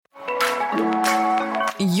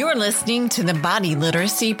You're listening to the Body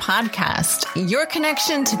Literacy Podcast, your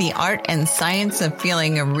connection to the art and science of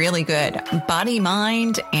feeling really good, body,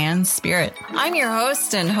 mind, and spirit. I'm your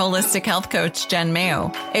host and holistic health coach, Jen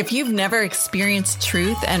Mayo. If you've never experienced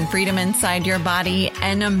truth and freedom inside your body,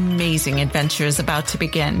 an amazing adventure is about to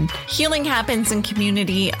begin. Healing happens in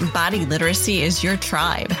community. Body literacy is your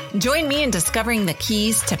tribe. Join me in discovering the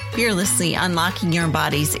keys to fearlessly unlocking your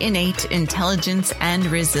body's innate intelligence and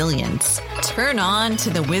resilience. Turn on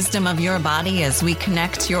to the wisdom of your body as we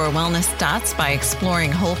connect your wellness dots by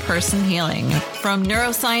exploring whole person healing. From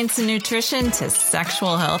neuroscience and nutrition to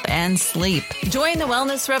sexual health and sleep. Join the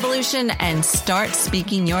wellness revolution and start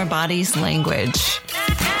speaking your body's language.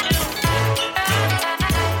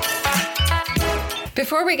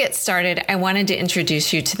 Before we get started, I wanted to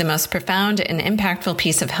introduce you to the most profound and impactful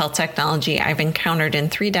piece of health technology I've encountered in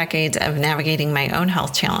 3 decades of navigating my own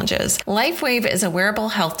health challenges. LifeWave is a wearable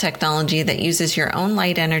health technology that uses your own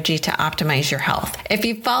light energy to optimize your health. If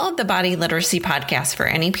you've followed the Body Literacy Podcast for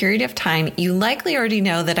any period of time, you likely already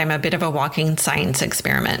know that I'm a bit of a walking science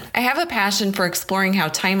experiment. I have a passion for exploring how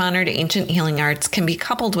time-honored ancient healing arts can be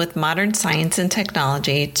coupled with modern science and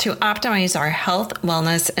technology to optimize our health,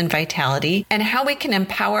 wellness, and vitality, and how we can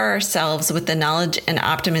empower ourselves with the knowledge and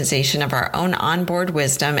optimization of our own onboard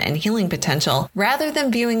wisdom and healing potential rather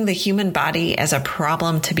than viewing the human body as a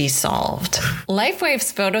problem to be solved.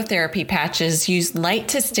 LifeWave's phototherapy patches use light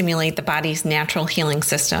to stimulate the body's natural healing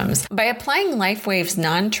systems. By applying LifeWave's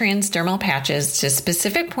non-transdermal patches to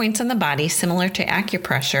specific points on the body similar to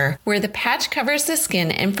acupressure, where the patch covers the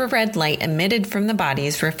skin, infrared light emitted from the body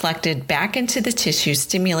is reflected back into the tissue,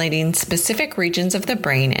 stimulating specific regions of the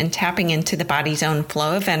brain and tapping into the body's own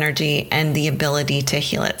flow of energy and the ability to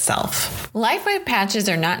heal itself. LifeWave patches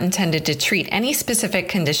are not intended to treat any specific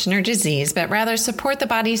condition or disease, but rather support the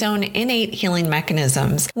body's own innate healing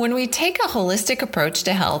mechanisms. When we take a holistic approach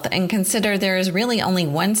to health and consider there is really only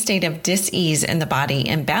one state of dis-ease in the body,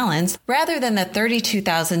 imbalance, rather than the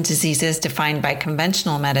 32,000 diseases defined by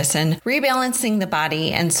conventional medicine, rebalancing the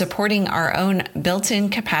body and supporting our own built-in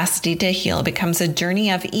capacity to heal becomes a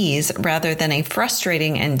journey of ease rather than a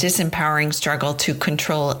frustrating and disempowering struggle to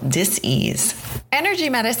control dis-ease. Energy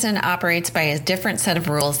medicine operates by a different set of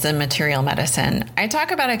rules than material medicine. I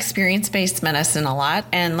talk about experience-based medicine a lot,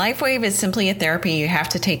 and LifeWave is simply a therapy you have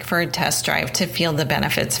to take for a test drive to feel the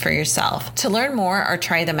benefits for yourself. To learn more or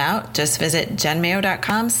try them out, just visit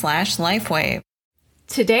jenmayo.com/lifewave.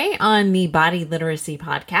 Today on the Body Literacy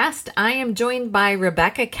Podcast, I am joined by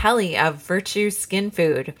Rebecca Kelly of Virtue Skin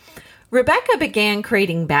Food. Rebecca began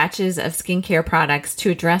creating batches of skincare products to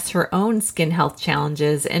address her own skin health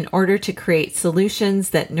challenges in order to create solutions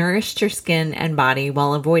that nourished her skin and body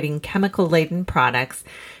while avoiding chemical-laden products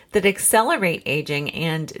that accelerate aging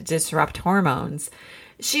and disrupt hormones.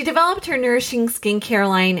 She developed her nourishing skincare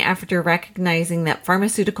line after recognizing that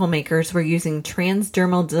pharmaceutical makers were using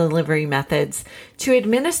transdermal delivery methods to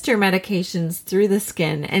administer medications through the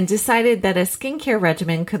skin and decided that a skincare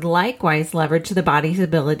regimen could likewise leverage the body's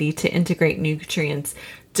ability to integrate nutrients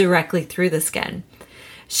directly through the skin.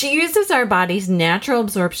 She uses our body's natural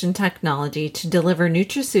absorption technology to deliver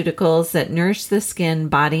nutraceuticals that nourish the skin,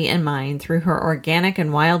 body, and mind through her organic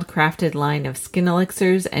and wild-crafted line of skin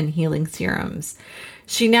elixirs and healing serums.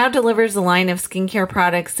 She now delivers a line of skincare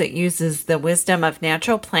products that uses the wisdom of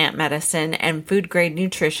natural plant medicine and food-grade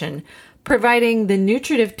nutrition, providing the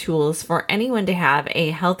nutritive tools for anyone to have a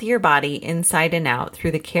healthier body inside and out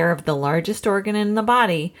through the care of the largest organ in the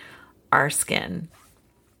body, our skin.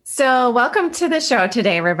 So welcome to the show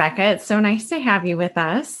today, Rebecca. It's so nice to have you with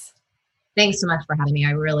us. Thanks so much for having me.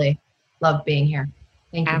 I really love being here.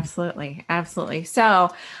 Thank you. Absolutely. Absolutely.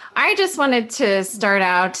 So I just wanted to start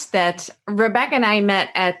out that Rebecca and I met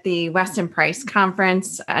at the Weston Price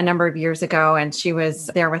conference a number of years ago, and she was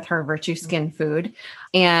there with her Virtue Skin Food.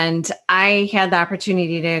 And I had the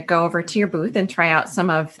opportunity to go over to your booth and try out some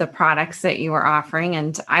of the products that you were offering.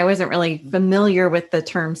 And I wasn't really familiar with the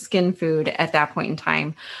term skin food at that point in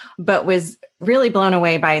time, but was really blown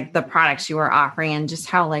away by the products you were offering and just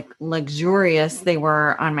how luxurious they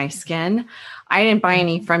were on my skin. I didn't buy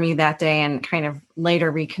any from you that day and kind of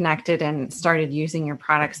later reconnected and started using your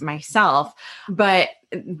products myself. But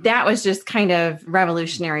that was just kind of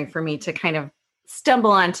revolutionary for me to kind of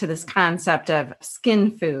stumble onto this concept of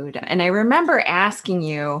skin food. And I remember asking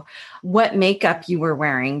you what makeup you were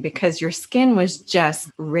wearing because your skin was just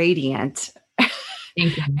radiant.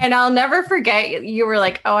 Thank you. And I'll never forget, you were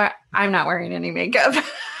like, oh, I'm not wearing any makeup.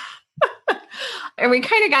 And we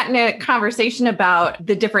kind of got into a conversation about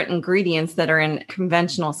the different ingredients that are in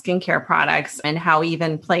conventional skincare products and how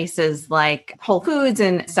even places like Whole Foods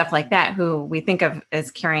and stuff like that, who we think of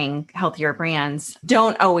as carrying healthier brands,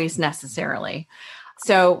 don't always necessarily.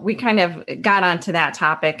 So we kind of got onto that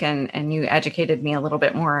topic and you educated me a little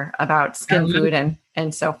bit more about skin food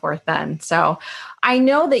and so forth then. So I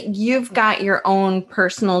know that you've got your own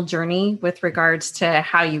personal journey with regards to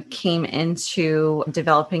how you came into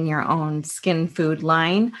developing your own skin food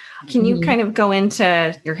line. Can you kind of go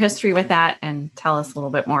into your history with that and tell us a little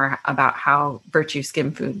bit more about how Virtue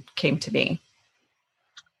Skin Food came to be?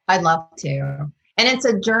 I'd love to. And it's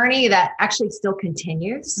a journey that actually still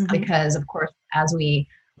continues because, of course, as we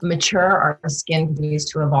mature, our skin continues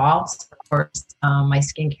to evolve. So of course, my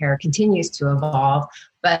skincare continues to evolve.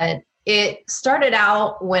 But it started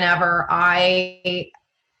out whenever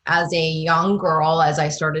as a young girl, as I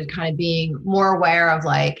started kind of being more aware of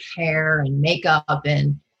like hair and makeup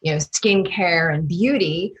and, skincare and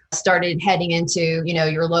beauty, started heading into,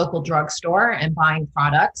 your local drugstore and buying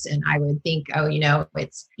products. And I would think,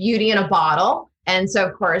 it's beauty in a bottle. And so,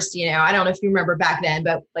 of course, I don't know if you remember back then,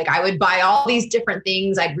 but like I would buy all these different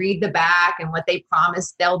things. I'd read the back and what they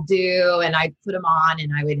promised they'll do. And I'd put them on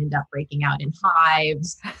and I would end up breaking out in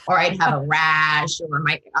hives, or I'd have a rash, or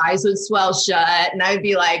my eyes would swell shut. And I would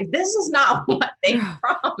be like, this is not what they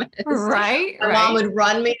promised. Right. My mom would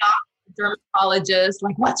run me off to the dermatologist,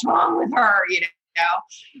 like, what's wrong with her?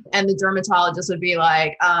 And the dermatologist would be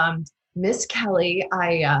like, Miss Kelly,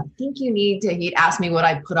 I think he'd ask me what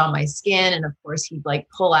I put on my skin. And of course, he'd like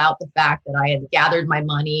pull out the fact that I had gathered my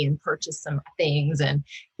money and purchased some things. And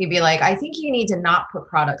he'd be like, I think you need to not put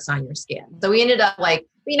products on your skin. So we ended up like,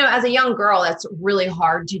 as a young girl, that's really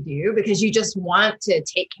hard to do because you just want to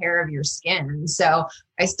take care of your skin. So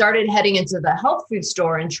I started heading into the health food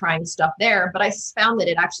store and trying stuff there, but I found that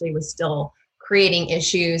it actually was still creating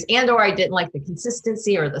issues or I didn't like the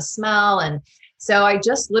consistency or the smell. And so I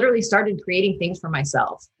just literally started creating things for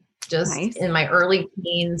myself. Just in my early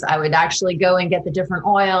teens, I would actually go and get the different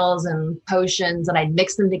oils and potions and I'd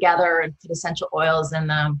mix them together and put essential oils in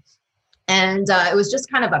them. And it was just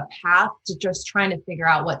kind of a path to just trying to figure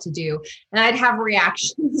out what to do. And I'd have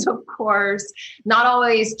reactions, of course, not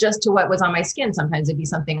always just to what was on my skin. Sometimes it'd be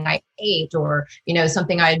something I ate or,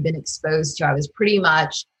 something I had been exposed to. I was pretty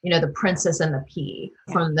much, the princess and the pea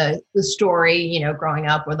from the story, growing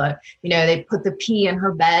up where they put the pea in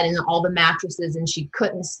her bed and all the mattresses and she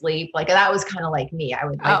couldn't sleep. Like that was kind of like me. I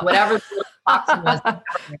would like whatever the toxin was, I was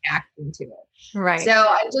reacting to it. Right. So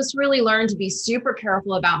I just really learned to be super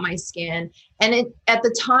careful about my skin. And at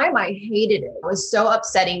the time I hated it. It was so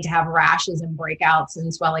upsetting to have rashes and breakouts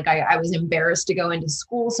and swell. Like I was embarrassed to go into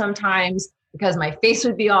school sometimes because my face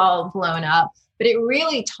would be all blown up. But it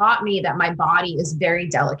really taught me that my body is very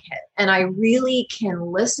delicate and I really can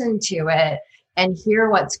listen to it and hear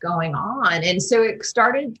what's going on. And so it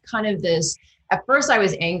started kind of this, at first I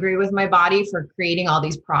was angry with my body for creating all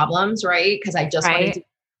these problems, right? Because I just wanted to be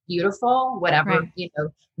beautiful, whatever,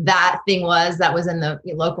 that thing that was in the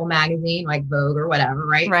local magazine, like Vogue or whatever.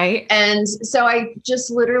 Right. And so I just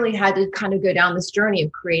literally had to kind of go down this journey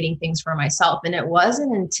of creating things for myself. And it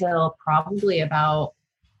wasn't until probably about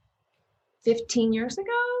 15 years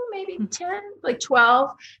ago, maybe 10, like 12,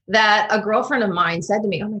 that a girlfriend of mine said to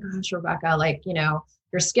me, oh my gosh, Rebecca, like,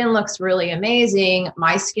 your skin looks really amazing.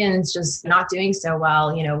 My skin's just not doing so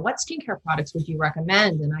well. What skincare products would you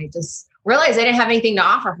recommend? And I just realized I didn't have anything to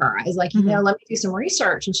offer her. I was like, let me do some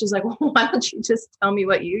research. And she's like, well, why don't you just tell me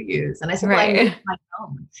what you use? And I said, well, I make my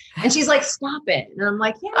own. And she's like, stop it. And I'm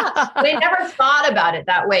like, yeah, but I never thought about it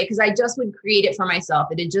that way because I just would create it for myself.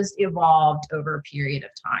 It had just evolved over a period of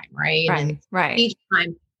time. Right. Each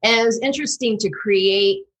time. And it was interesting to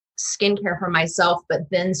create skincare for myself, but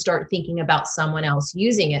then start thinking about someone else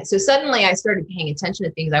using it. So suddenly I started paying attention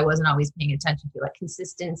to things I wasn't always paying attention to, like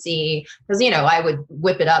consistency, because, I would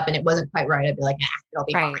whip it up and it wasn't quite right. I'd be like, it'll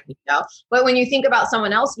be fine, But when you think about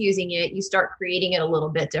someone else using it, you start creating it a little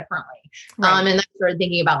bit differently. And then I started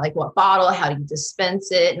thinking about like what bottle, how do you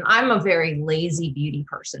dispense it? And I'm a very lazy beauty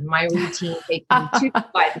person. My routine takes me 2 to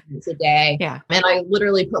 5 minutes a day. Yeah. And I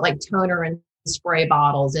literally put like toner and spray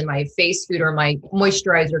bottles, and my face food or my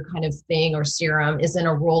moisturizer kind of thing or serum is in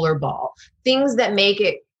a roller ball. Things that make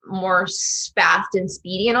it more fast and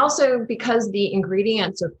speedy. And also because the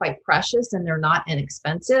ingredients are quite precious and they're not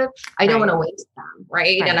inexpensive, I don't want to waste them.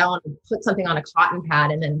 Right. And I want to put something on a cotton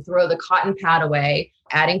pad and then throw the cotton pad away,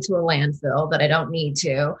 adding to a landfill that I don't need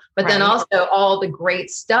to. But then also all the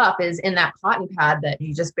great stuff is in that cotton pad that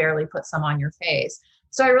you just barely put some on your face.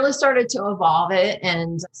 So I really started to evolve it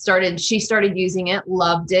and she started using it,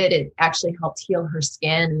 loved it. It actually helped heal her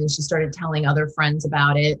skin. And then she started telling other friends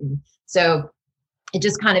about it. And so it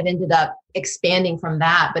just kind of ended up expanding from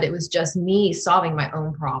that, but it was just me solving my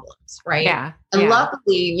own problems. Right. Yeah. And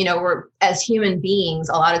luckily, we're, as human beings,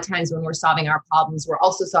 a lot of times when we're solving our problems, we're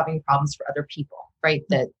also solving problems for other people, right?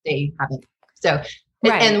 That they haven't. So,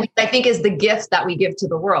 right. And I think is the gift that we give to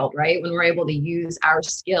the world, right? When we're able to use our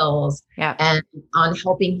skills and on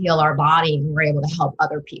helping heal our body, and we're able to help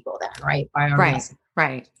other people then, right? By our lessons.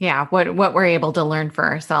 Right. Yeah. What we're able to learn for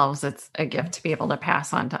ourselves, it's a gift to be able to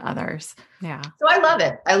pass on to others. Yeah. So I love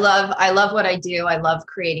it. I love what I do. I love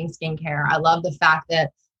creating skincare. I love the fact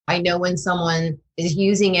that I know when someone is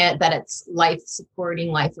using it, that it's life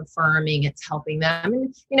supporting, life affirming, it's helping them.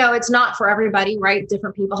 And, it's not for everybody, right?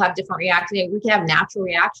 Different people have different reactions. We can have natural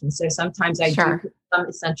reactions. So sometimes I do put some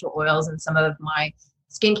essential oils in some of my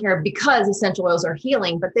skincare because essential oils are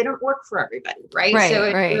healing, but they don't work for everybody, right? So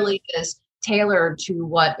it really is tailored to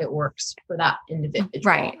what it works for that individual.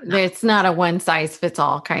 Right. It's not a one size fits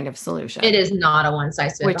all kind of solution. It is not a one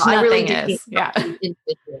size fits all. Which nothing is. Yeah.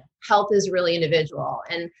 Health is really individual.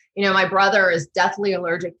 And, my brother is deathly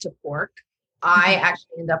allergic to pork. I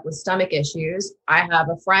actually end up with stomach issues. I have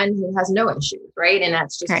a friend who has no issues. Right. And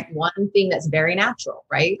that's just one thing that's very natural.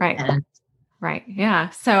 Right. Right. Right. Yeah.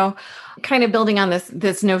 So kind of building on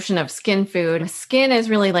this notion of skin food, skin is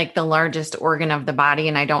really like the largest organ of the body.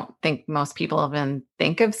 And I don't think most people even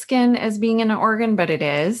think of skin as being an organ, but it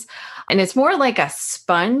is. And it's more like a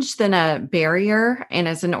sponge than a barrier, and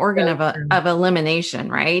it's an organ of elimination,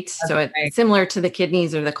 right? So it's similar to the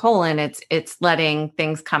kidneys or the colon. It's letting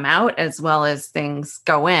things come out as well as things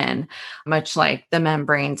go in, much like the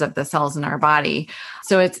membranes of the cells in our body.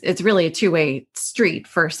 So it's really a two-way street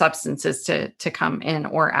for substances to come in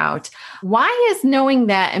or out. Why is knowing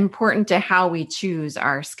that important to how we choose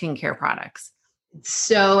our skincare products? It's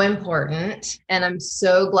so important. And I'm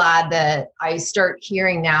so glad that I start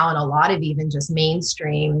hearing now in a lot of even just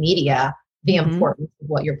mainstream media, the importance of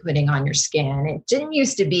what you're putting on your skin. It didn't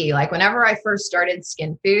used to be like whenever I first started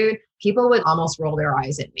Skin Food, people would almost roll their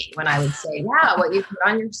eyes at me when I would say, what you put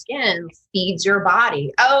on your skin feeds your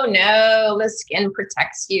body. Oh no, the skin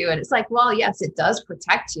protects you. And it's like, well, yes, it does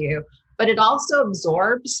protect you, but it also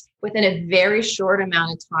absorbs within a very short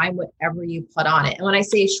amount of time, whatever you put on it. And when I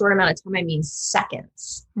say short amount of time, I mean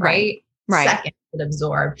seconds, right? Seconds it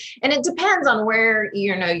absorb. And it depends on where,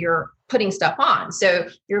 you're putting stuff on. So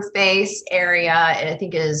your face area, I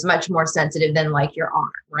think, is much more sensitive than like your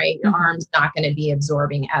arm, right? Your arm's not going to be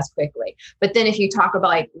absorbing as quickly. But then if you talk about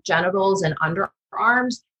like genitals and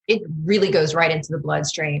underarms, it really goes right into the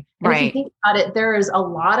bloodstream. And if you think about it, there is a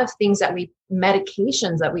lot of things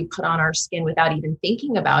medications that we put on our skin without even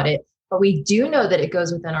thinking about it. But we do know that it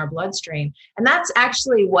goes within our bloodstream. And that's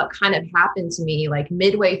actually what kind of happened to me, like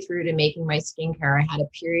midway through to making my skincare. I had a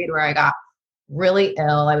period where I got really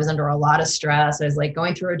ill. I was under a lot of stress. I was like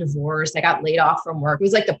going through a divorce. I got laid off from work. It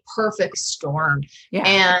was like the perfect storm. Yeah.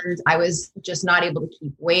 And I was just not able to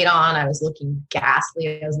keep weight on. I was looking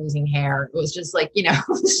ghastly. I was losing hair. It was just like,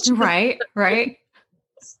 Right.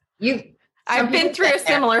 I've been through a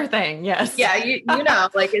similar thing. Yes. Yeah.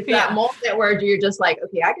 Like it's that moment where you're just like,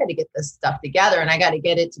 okay, I got to get this stuff together, and I got to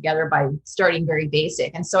get it together by starting very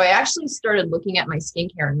basic. And so I actually started looking at my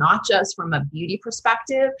skincare, not just from a beauty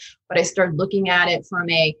perspective, but I started looking at it from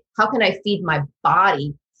how can I feed my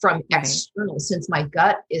body from external, since my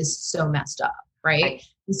gut is so messed up. Right.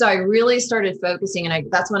 And so I really started focusing,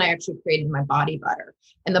 and that's when I actually created my body butter.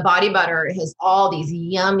 And the body butter has all these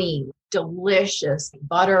yummy, delicious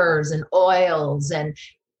butters and oils, and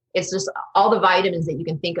it's just all the vitamins that you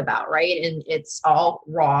can think about, right? And it's all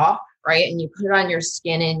raw, right? And you put it on your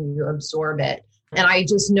skin and you absorb it. And I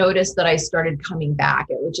just noticed that I started coming back.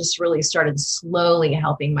 It just really started slowly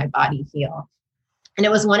helping my body heal. And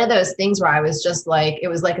it was one of those things where I was just like, it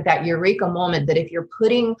was like that eureka moment that if you're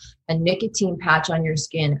putting a nicotine patch on your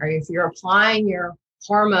skin, or if you're applying your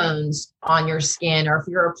hormones on your skin, or if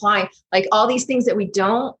you're applying like all these things that we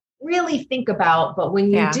don't really think about, but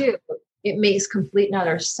when you do, it makes complete and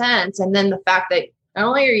utter sense. And then the fact that not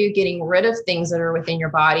only are you getting rid of things that are within your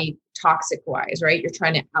body toxic wise, right? You're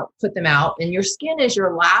trying to put them out, and your skin is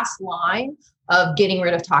your last line of getting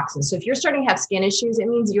rid of toxins. So if you're starting to have skin issues, it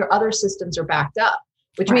means your other systems are backed up,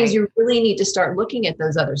 which means you really need to start looking at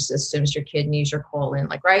those other systems, your kidneys, your colon,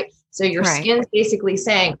 right? So your skin's basically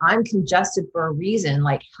saying, I'm congested for a reason,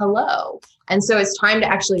 like, hello. And so it's time to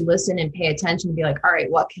actually listen and pay attention and be like, all right,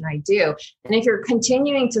 what can I do? And if you're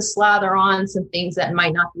continuing to slather on some things that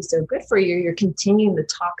might not be so good for you, you're continuing the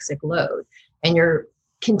toxic load, and you're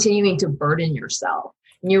continuing to burden yourself.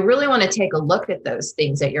 And you really want to take a look at those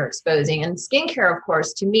things that you're exposing. And skincare, of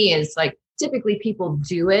course, to me is like typically people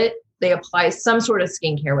do it. They apply some sort of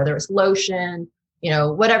skincare, whether it's lotion,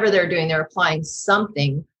 whatever they're doing, they're applying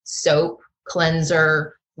something, soap,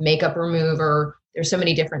 cleanser, makeup remover. There's so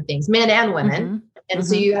many different things, men and women. And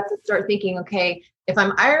so you have to start thinking, okay, if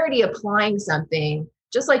I'm already applying something,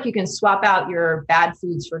 just like you can swap out your bad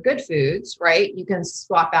foods for good foods, right? You can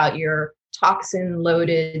swap out your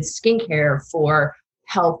toxin-loaded skincare for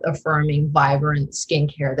health-affirming, vibrant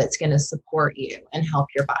skincare that's going to support you and help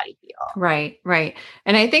your body heal. Right, right.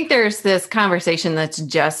 And I think there's this conversation that's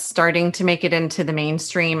just starting to make it into the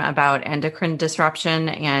mainstream about endocrine disruption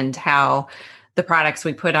and how the products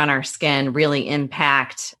we put on our skin really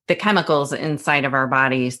impact the chemicals inside of our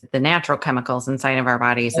bodies, the natural chemicals inside of our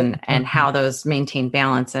bodies, and how those maintain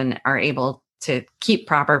balance and are able to keep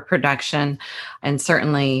proper production. And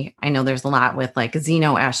certainly I know there's a lot with like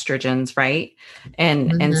xenoestrogens, right?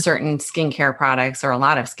 And certain skincare products, or a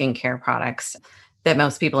lot of skincare products that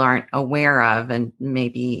most people aren't aware of, and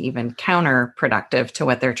maybe even counterproductive to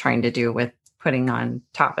what they're trying to do with putting on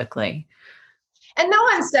topically. And no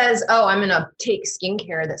one says, oh, I'm going to take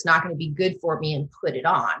skincare that's not going to be good for me and put it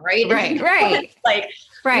on. Right.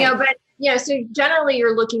 So generally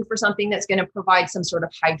you're looking for something that's going to provide some sort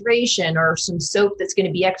of hydration, or some soap that's going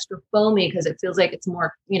to be extra foamy because it feels like it's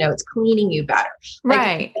more, it's cleaning you better.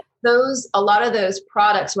 Right. A lot of those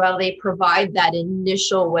products, while they provide that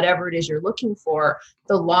initial, whatever it is you're looking for,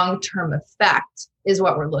 the long-term effect is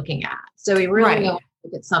what we're looking at. So we really want to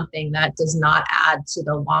look at something that does not add to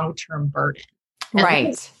the long-term burden. And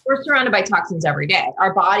right. We're surrounded by toxins every day.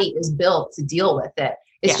 Our body is built to deal with it.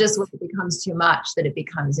 It's just when it becomes too much that it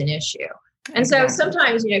becomes an issue. And so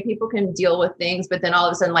sometimes, people can deal with things, but then all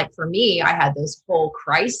of a sudden, like for me, I had this whole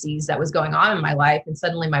crises that was going on in my life. And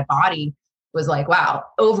suddenly my body was like, wow,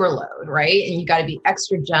 overload, right? And you got to be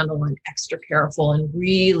extra gentle and extra careful and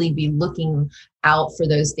really be looking out for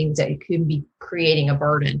those things that could be creating a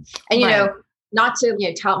burden. And, not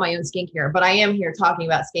to tout my own skincare, but I am here talking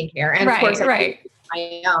about skincare. And of course, I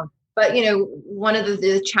am. But, one of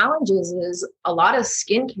the challenges is a lot of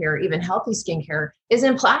skincare, even healthy skincare, is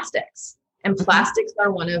in plastics. And plastics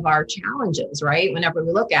are one of our challenges, right? Whenever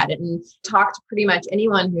we look at it, and talk to pretty much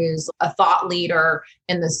anyone who's a thought leader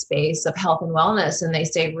in the space of health and wellness, and they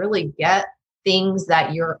say, really get things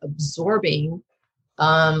that you're absorbing,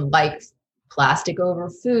 like plastic over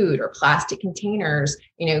food or plastic containers,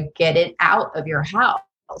 get it out of your house.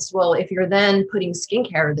 Well, if you're then putting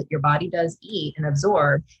skincare that your body does eat and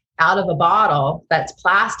absorb out of a bottle that's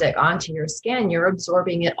plastic onto your skin, you're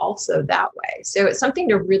absorbing it also that way. So it's something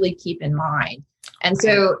to really keep in mind. And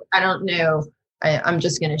so I don't know, I'm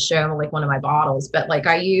just going to show like one of my bottles, but like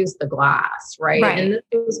I use the glass, right? And this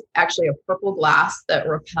is actually a purple glass that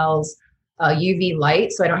repels UV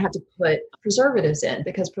light. So I don't have to put preservatives in,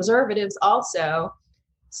 because preservatives also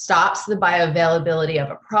stops the bioavailability of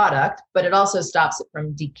a product, but it also stops it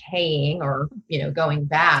from decaying or, going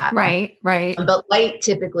bad. Right. But light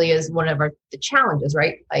typically is one of the challenges,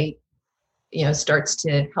 right? Light, starts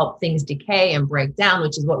to help things decay and break down,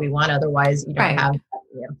 which is what we want. Otherwise you don't have,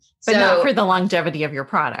 but not for the longevity of your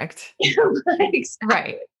product. Exactly.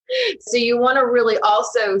 Right. So you want to really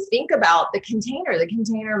also think about the container. The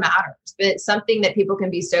container matters, but it's something that people can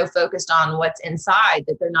be so focused on what's inside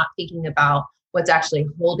that they're not thinking about what's actually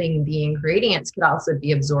holding the ingredients could also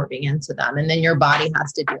be absorbing into them. And then your body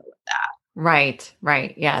has to deal with that. Right.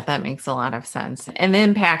 Yeah, that makes a lot of sense. And the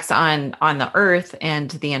impacts on the earth and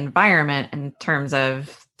the environment in terms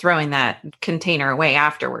of throwing that container away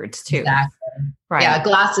afterwards too. Exactly. Right. Yeah.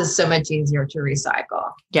 Glass is so much easier to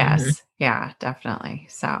recycle. Yes. Yeah, definitely.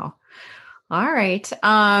 So, all right.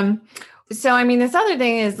 So, I mean, this other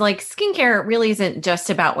thing is like skincare really isn't just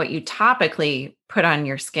about what you topically put on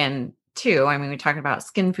your skin too. I mean, we're talking about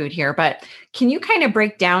skin food here, but can you kind of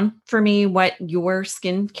break down for me what your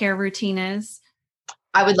skincare routine is?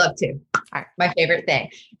 I would love to. Right. My favorite thing.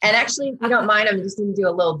 And actually, if you don't mind, I'm just going to do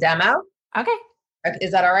a little demo. Okay.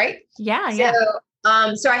 Is that all right? Yeah.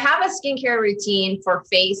 So I have a skincare routine for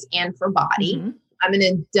face and for body. Mm-hmm. I'm going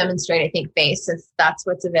to demonstrate, I think, face, since that's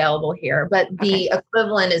what's available here. But the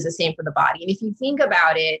equivalent is the same for the body. And if you think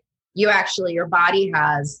about it, your body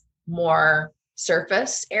has more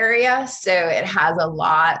surface area. So it has a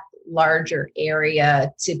lot larger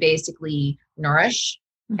area to basically nourish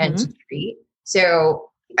and to treat. So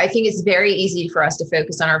I think it's very easy for us to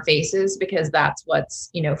focus on our faces because that's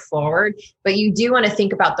what's, forward. But you do want to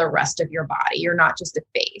think about the rest of your body. You're not just a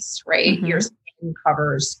face, right? Your skin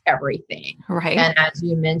covers everything. Right. And as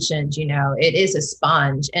you mentioned, it is a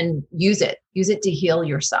sponge, and use it to heal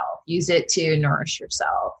yourself, use it to nourish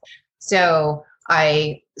yourself. So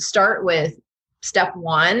I start with step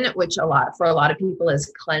one, which for a lot of people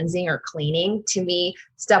is cleansing or cleaning. To me,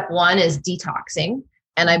 step one is detoxing.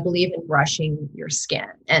 And I believe in brushing your skin.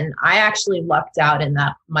 And I actually lucked out in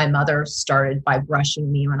that my mother started by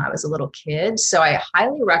brushing me when I was a little kid. So I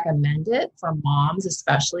highly recommend it for moms,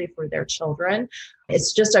 especially for their children.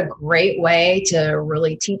 It's just a great way to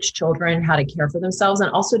really teach children how to care for themselves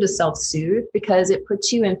and also to self-soothe, because it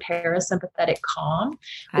puts you in parasympathetic calm,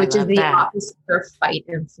 which is the opposite of fight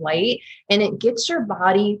and flight. And it gets your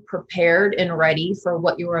body prepared and ready for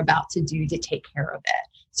what you're about to do to take care of it.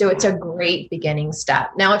 So it's a great beginning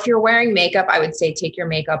step. Now, if you're wearing makeup, I would say take your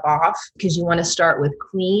makeup off, because you want to start with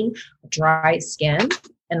clean, dry skin.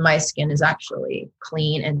 And my skin is actually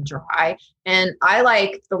clean and dry. And I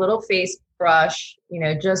like the little face brush,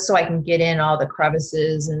 just so I can get in all the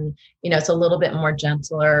crevices and, it's a little bit more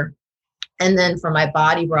gentler. And then for my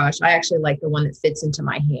body brush, I actually like the one that fits into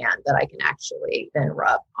my hand that I can actually then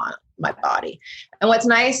rub on my body. And what's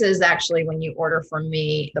nice is actually when you order from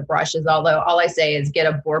me, the brushes, although all I say is get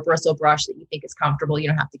a boar bristle brush that you think is comfortable. You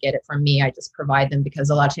don't have to get it from me. I just provide them, because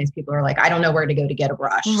a lot of times people are like, I don't know where to go to get a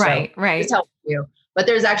brush. Right. This helps you. But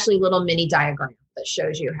there's actually little mini diagram that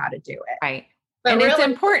shows you how to do it. Right. But and really, it's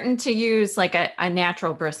important to use like a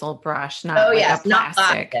natural bristle brush, not a plastic. Not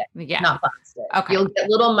plastic. Yeah. Not plastic. Okay. You'll get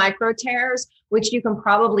little micro tears, which you can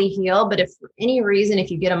probably heal. But if for any reason, if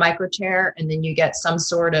you get a micro tear and then you get some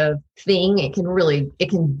sort of thing, it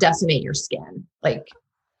can decimate your skin.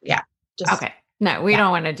 Okay. No, we don't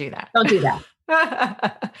want to do that. Don't do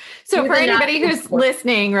that. So for anybody who's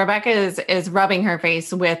listening, Rebecca is rubbing her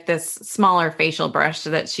face with this smaller facial brush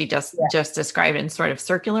that she just described in sort of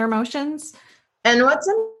circular motions. And what's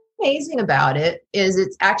amazing about it is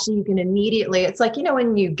it's actually, you can immediately, it's like,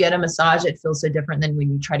 when you get a massage, it feels so different than when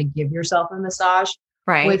you try to give yourself a massage.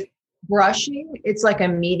 Right. With brushing, it's like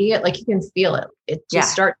immediate, like you can feel it. It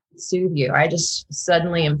just starts to soothe you. I just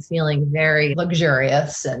suddenly am feeling very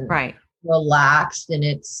luxurious and relaxed. And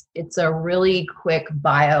it's a really quick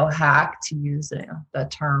biohack, to use the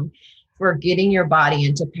term, for getting your body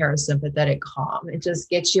into parasympathetic calm. It just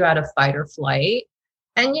gets you out of fight or flight.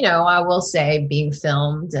 And, I will say being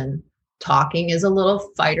filmed and talking is a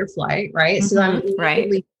little fight or flight, right? Mm-hmm, so I'm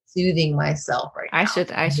really soothing myself right now.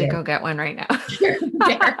 I should go get one right now.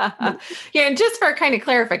 Yeah. And just for kind of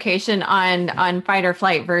clarification on fight or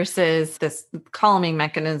flight versus this calming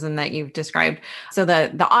mechanism that you've described. So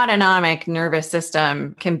the autonomic nervous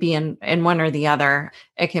system can be in one or the other.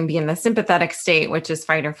 It can be in the sympathetic state, which is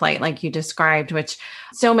fight or flight, like you described, which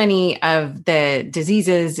so many of the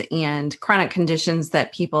diseases and chronic conditions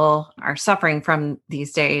that people are suffering from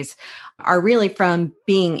these days are really from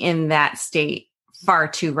being in that state far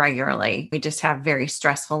too regularly. We just have very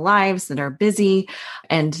stressful lives that are busy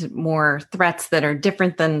and more threats that are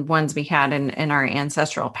different than ones we had in our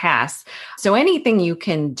ancestral past. So anything you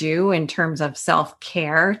can do in terms of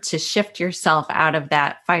self-care to shift yourself out of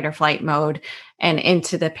that fight or flight mode and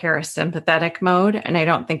into the parasympathetic mode. And I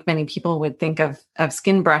don't think many people would think of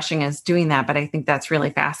skin brushing as doing that, but I think that's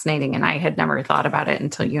really fascinating. And I had never thought about it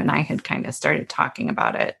until you and I had kind of started talking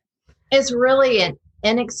about it. It's really an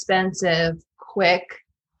inexpensive, quick,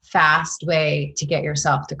 fast way to get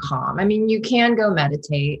yourself to calm. I mean, you can go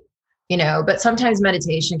meditate, but sometimes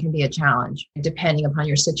meditation can be a challenge depending upon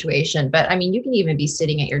your situation. But I mean, you can even be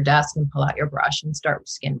sitting at your desk and pull out your brush and start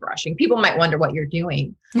skin brushing. People might wonder what you're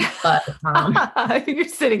doing, but you're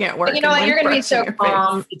sitting at work. But you're going to be so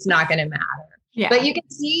calm, it's not going to matter. Yeah. But you can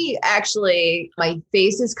see actually my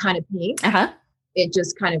face is kind of pink. Uh-huh. It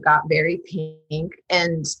just kind of got very pink,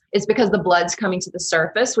 and it's because the blood's coming to the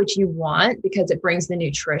surface, which you want because it brings the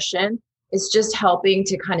nutrition. It's just helping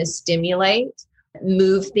to kind of stimulate,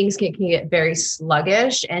 move things can get very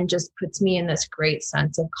sluggish, and just puts me in this great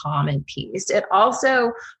sense of calm and peace. It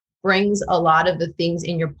also brings a lot of the things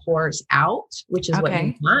in your pores out, which is what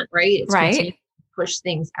you want, right? It's continuing to push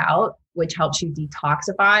things out, which helps you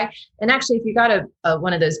detoxify. And actually, if you got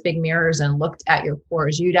one of those big mirrors and looked at your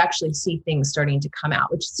pores, you'd actually see things starting to come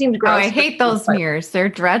out, which seems gross. Oh, I hate those mirrors. They're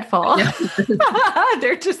dreadful.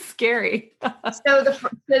 They're just scary. So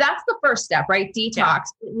that's the first step, right? Detox.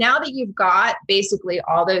 Yeah. Now that you've got basically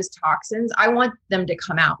all those toxins, I want them to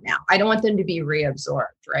come out now. I don't want them to be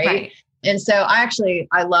reabsorbed, right? And so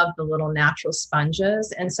I love the little natural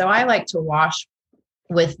sponges. And so I like to wash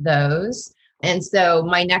with those. And so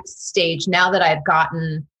my next stage, now that I've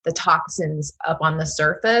gotten the toxins up on the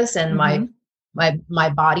surface and my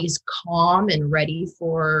body's calm and ready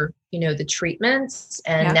for, the treatments.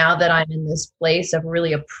 And now that I'm in this place of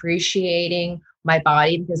really appreciating my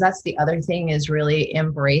body, because that's the other thing, is really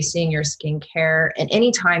embracing your skincare and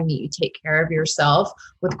anytime that you take care of yourself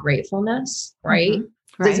with gratefulness, right? Mm-hmm.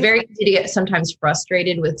 Right. It's very easy to get sometimes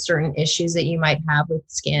frustrated with certain issues that you might have with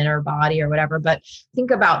skin or body or whatever, but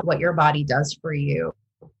think about what your body does for you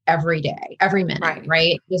every day, every minute,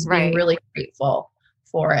 right? Just being really grateful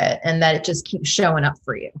for it, and that it just keeps showing up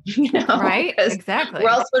for you, Right. Exactly.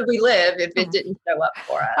 Where else would we live if it didn't show up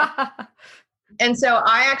for us? And so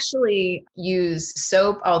I actually use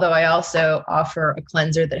soap, although I also offer a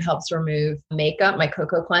cleanser that helps remove makeup, my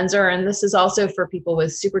cocoa cleanser. And this is also for people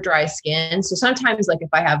with super dry skin. So sometimes, like if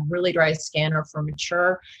I have really dry skin or for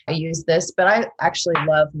mature, I use this, but I actually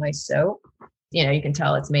love my soap. You can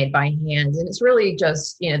tell it's made by hand, and it's really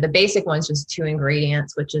just, the basic one's just 2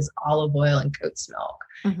 ingredients, which is olive oil and goat's milk.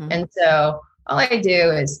 Mm-hmm. And so all I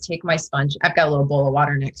do is take my sponge. I've got a little bowl of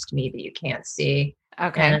water next to me that you can't see.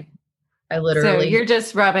 Okay. And I literally. So you're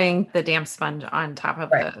just rubbing the damp sponge on top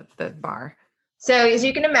of the bar. So as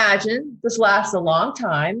you can imagine, this lasts a long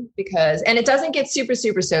time and it doesn't get super,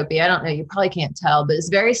 super soapy. I don't know. You probably can't tell, but it's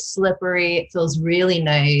very slippery. It feels really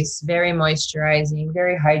nice, very moisturizing,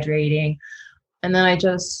 very hydrating. And then I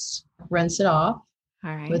just rinse it off.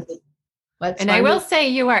 All right. And I will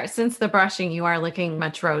say since the brushing, you are looking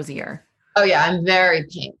much rosier. Oh yeah. I'm very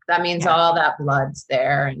pink. That means all that blood's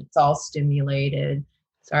there and it's all stimulated.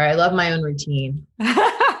 Sorry. I love my own routine.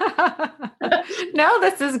 No,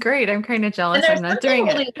 this is great. I'm kind of jealous. I'm not doing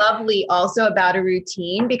it. Really lovely also about a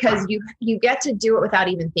routine, because you get to do it without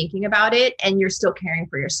even thinking about it, and you're still caring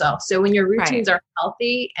for yourself. So when your routines are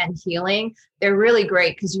healthy and healing, they're really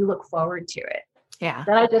great because you look forward to it. Yeah.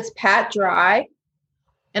 Then I just pat dry,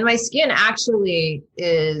 and my skin actually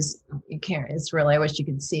is, I wish you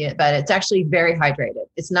could see it, but it's actually very hydrated.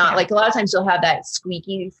 It's not like a lot of times you'll have that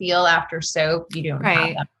squeaky feel after soap. You don't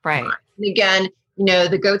have that. Right. And again,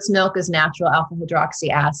 the goat's milk is natural alpha hydroxy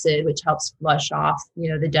acid, which helps flush off,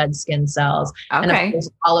 the dead skin cells. Okay. And of course,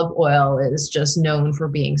 olive oil is just known for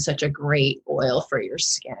being such a great oil for your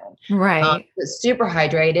skin. Right. It's super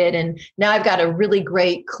hydrated. And now I've got a really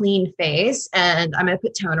great clean face, and I'm going to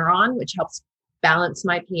put toner on, which helps balance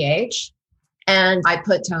my pH. And I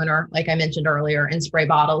put toner, like I mentioned earlier, in spray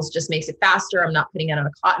bottles, just makes it faster. I'm not putting it on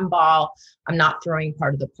a cotton ball. I'm not throwing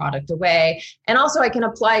part of the product away. And also I can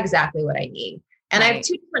apply exactly what I need. And I have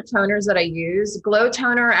 2 different toners that I use. Glow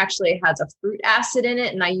Toner actually has a fruit acid in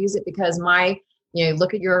it. And I use it because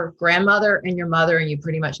look at your grandmother and your mother, and you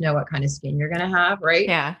pretty much know what kind of skin you're going to have, right?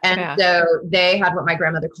 Yeah. And so they had what my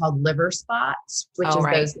grandmother called liver spots, which is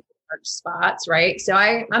those dark spots, right? So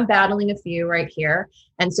I'm battling a few right here.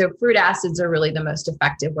 And so fruit acids are really the most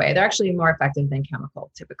effective way. They're actually more effective than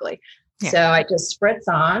chemical typically. Yeah. So I just spritz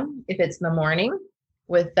on if it's in the morning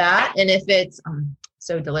with that. And if it's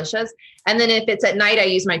so delicious. And then if it's at night, I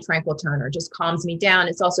use my Tranquil Toner. Just calms me down.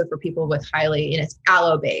 It's also for people with and it's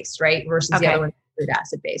aloe based, right? Versus the other one, fruit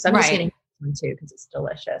acid based. I'm just getting this one too, because it's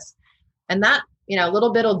delicious. And that, a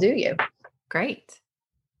little bit will do you. Great.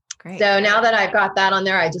 So now that I've got that on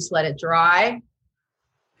there, I just let it dry.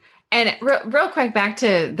 And real quick, back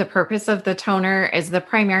to the purpose of the toner. Is the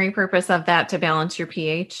primary purpose of that to balance your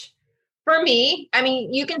pH? For me,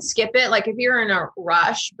 you can skip it, like if you're in a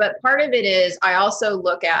rush, but part of it is I also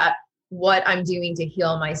look at what I'm doing to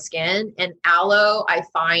heal my skin. And aloe, I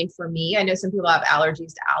find for me, I know some people have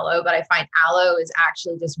allergies to aloe, but I find aloe is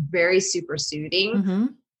actually just very super soothing. Mm-hmm.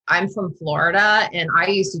 I'm from Florida, and I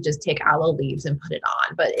used to just take aloe leaves and put it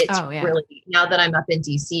on, but it's really, now that I'm up in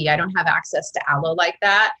DC, I don't have access to aloe like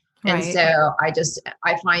that. And so I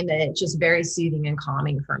find that it's just very soothing and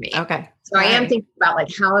calming for me. Okay. So I am thinking about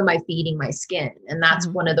how am I feeding my skin? And that's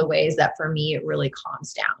one of the ways that for me, it really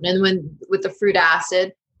calms down. And with the fruit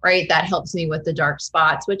acid, right, that helps me with the dark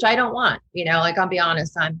spots, which I don't want, I'll be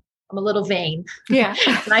honest, I'm a little vain. Yeah.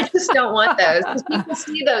 And I just don't want those, because people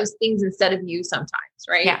see those things instead of you sometimes.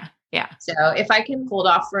 Right. Yeah. Yeah. So if I can hold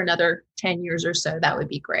off for another 10 years or so, that would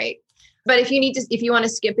be great. But if you want to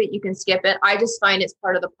skip it, you can skip it. I just find it's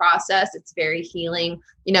part of the process. It's very healing.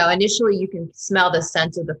 Initially you can smell the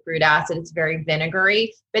scent of the fruit acid. It's very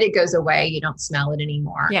vinegary, but it goes away. You don't smell it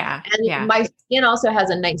anymore. Yeah. And my skin also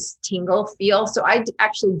has a nice tingle feel. So I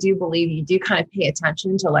actually do believe you do kind of pay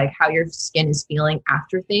attention to how your skin is feeling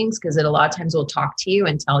after things, because it a lot of times will talk to you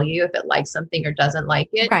and tell you if it likes something or doesn't like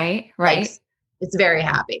it. Right. It's very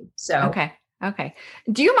happy. So, Okay.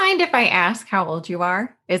 Do you mind if I ask how old you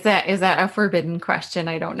are? Is that a forbidden question?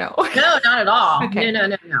 I don't know. No, not at all. Okay.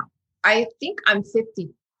 No. I think I'm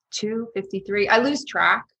 52, 53. I lose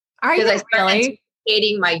track. Are you really?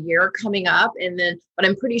 Anticipating my year coming up, but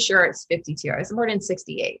I'm pretty sure it's 52. I was born in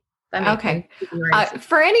 68. Okay.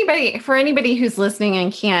 For anybody who's listening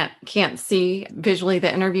and can't see visually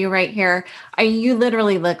the interview right here, you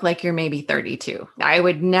literally look like you're maybe 32. I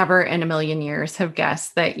would never in a million years have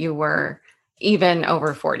guessed that you were even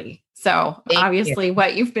over 40. So obviously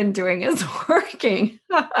what you've been doing is working.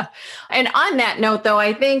 And on that note, though,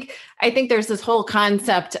 I think there's this whole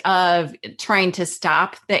concept of trying to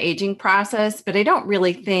stop the aging process, but I don't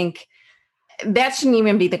really think that shouldn't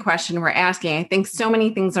even be the question we're asking. I think so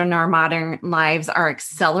many things in our modern lives are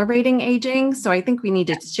accelerating aging. So I think we need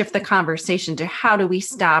to shift the conversation to how do we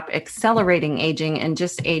stop accelerating aging and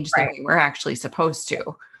just age the way we're actually supposed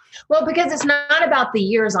to. Well, because it's not about the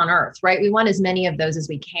years on Earth, right? We want as many of those as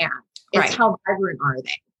we can. It's how vibrant are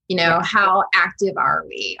they? How active are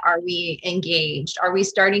we? Are we engaged? Are we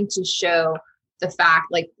starting to show the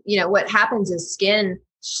fact, what happens is skin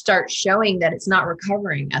starts showing that it's not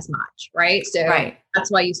recovering as much, right? So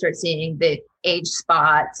that's why you start seeing the age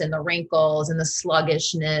spots and the wrinkles and the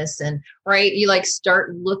sluggishness and you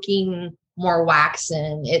start looking more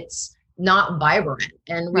waxen. It's not vibrant,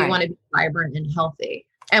 and we want to be vibrant and healthy.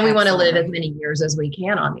 And we want to live as many years as we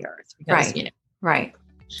can on the earth because,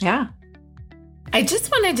 Yeah. I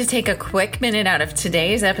just wanted to take a quick minute out of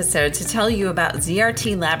today's episode to tell you about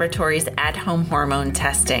ZRT Laboratories at-home hormone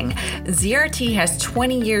testing. ZRT has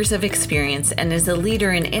 20 years of experience and is a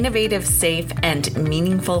leader in innovative, safe, and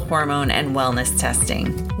meaningful hormone and wellness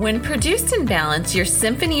testing. When produced in balance, your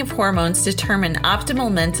symphony of hormones determine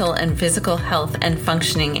optimal mental and physical health and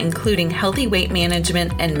functioning, including healthy weight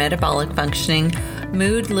management and metabolic functioning,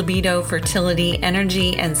 mood, libido, fertility,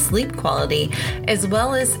 energy, and sleep quality, as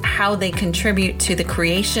well as how they contribute to the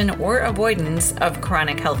creation or avoidance of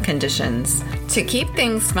chronic health conditions. To keep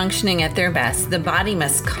things functioning at their best, the body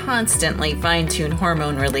must constantly fine-tune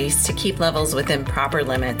hormone release to keep levels within proper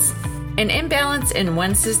limits. An imbalance in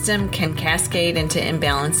one system can cascade into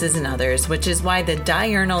imbalances in others, which is why the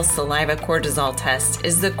diurnal saliva cortisol test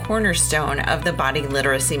is the cornerstone of the body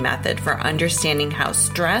literacy method for understanding how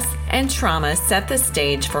stress and trauma set the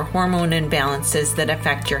stage for hormone imbalances that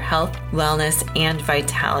affect your health, wellness, and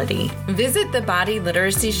vitality. Visit the Body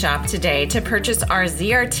Literacy Shop today to purchase our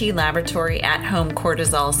ZRT Laboratory at-home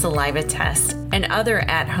cortisol saliva test and other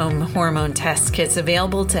at-home hormone test kits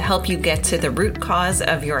available to help you get to the root cause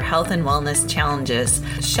of your health and wellness challenges.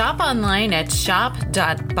 Shop online at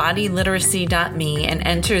shop.bodyliteracy.me and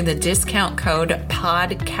enter the discount code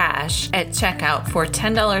PODCASH at checkout for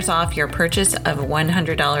 $10 off your purchase of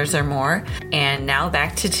 $100 or more. And now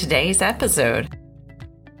back to today's episode.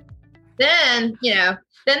 Then the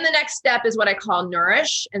next step is what I call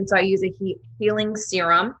nourish. And so I use a healing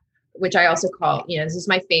serum, which I also call, this is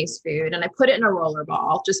my face food. And I put it in a roller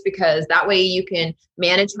ball just because that way you can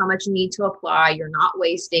manage how much you need to apply. You're not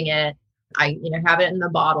wasting it. I, have it in the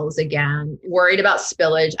bottles again, worried about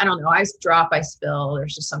spillage. I don't know. I spill.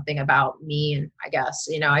 There's just something about me. And I guess,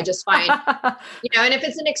 I just find, and if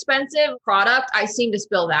it's an expensive product, I seem to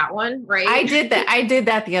spill that one. Right. I did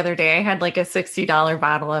that the other day. I had like a $60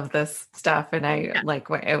 bottle of this stuff and it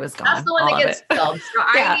was gone. That's the one that gets spilled. So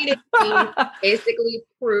I needed to be basically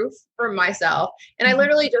proof for myself. And I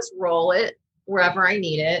literally just roll it wherever I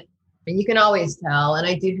need it. And you can always tell. And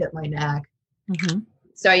I do hit my neck. Mm-hmm.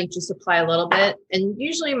 So I just apply a little bit, and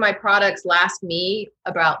usually my products last me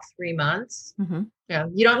about 3 months. Mm-hmm.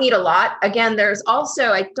 You don't need a lot. Again, there's also,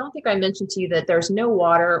 I don't think I mentioned to you that there's no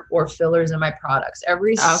water or fillers in my products.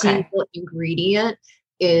 Every single ingredient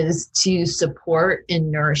is to support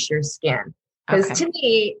and nourish your skin. Because to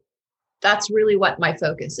me, that's really what my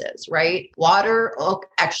focus is, right? Water,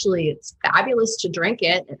 actually, it's fabulous to drink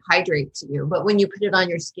it. It hydrates you. But when you put it on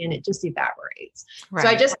your skin, it just evaporates. Right. So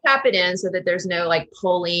I just tap it in so that there's no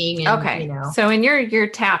pulling. And, So when you're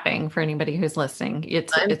tapping, for anybody who's listening,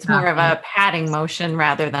 it's more of a patting motion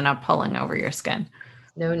rather than a pulling over your skin.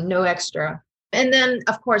 No extra. And then,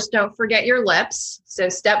 of course, don't forget your lips. So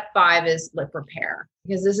step 5 is lip repair,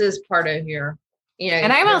 because this is part of your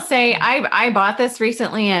and I will say, I bought this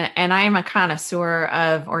recently and I'm a connoisseur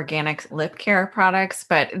of organic lip care products,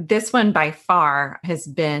 but this one by far has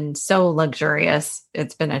been so luxurious.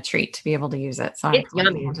 It's been a treat to be able to use it. So it's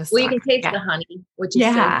yummy. Well, you can taste the honey, which is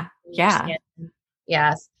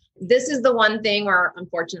Yes. This is the one thing where,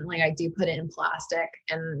 unfortunately, I do put it in plastic,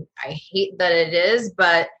 and I hate that it is,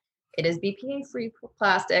 but it is BPA-free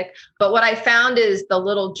plastic. But what I found is the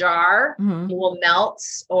little jar will melt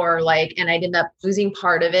and I'd end up losing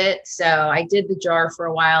part of it. So I did the jar for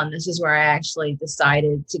a while. And this is where I actually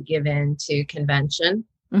decided to give in to convention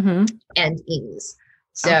and ease.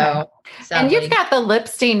 So And sadly. you've got the lip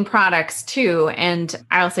stain products too. And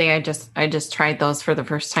I'll say I just tried those for the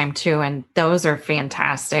first time too. And those are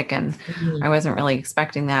fantastic. And I wasn't really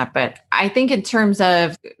expecting that. But I think in terms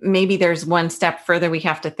of maybe there's one step further we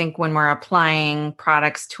have to think when we're applying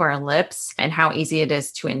products to our lips and how easy it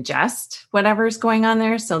is to ingest whatever's going on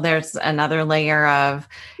there. So there's another layer of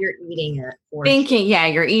You're eating it. thinking, yeah,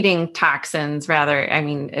 you're eating toxins rather. I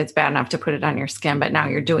mean, it's bad enough to put it on your skin, but now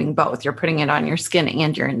you're doing both. You're putting it on your skin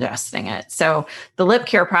and you're ingesting it. So the lip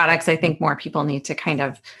care products, I think more people need to kind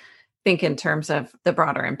of think in terms of the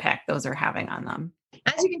broader impact those are having on them.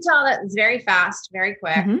 As you can tell, that it's very fast, very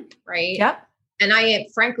quick, right? Yep. And I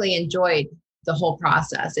frankly enjoyed the whole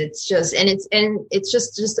process. It's just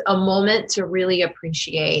a moment to really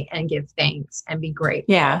appreciate and give thanks and be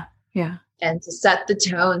grateful. Yeah. Yeah. And to set the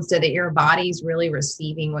tone so that your body's really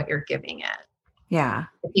receiving what you're giving it. Yeah.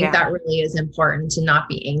 I think that really is important, to not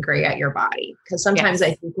be angry at your body. Because sometimes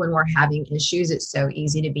I think when we're having issues, it's so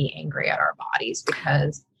easy to be angry at our bodies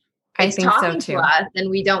because it's talking to us and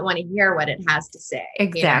we don't want to hear what it has to say.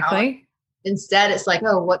 Exactly. You know? Instead, it's like,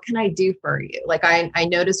 oh, what can I do for you? Like I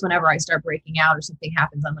notice whenever I start breaking out or something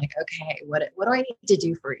happens, I'm like, okay, what do I need to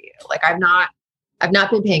do for you? Like I've not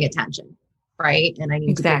been paying attention, right? And I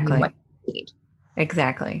need to give you what you need.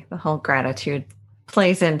 Exactly. The whole gratitude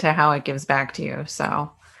plays into how it gives back to you.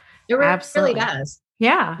 So it really does.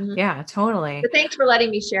 Yeah. Yeah, totally. But thanks for letting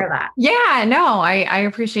me share that. Yeah, no, I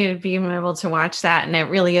appreciated being able to watch that. And it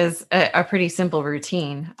really is a pretty simple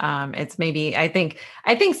routine. It's maybe, I think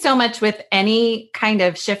so much with any kind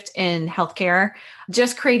of shift in healthcare,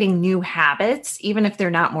 just creating new habits, even if they're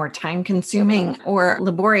not more time consuming or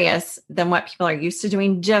laborious than what people are used to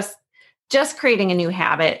doing, just creating a new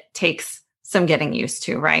habit takes some getting used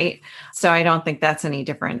to, right? So I don't think that's any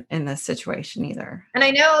different in this situation either. And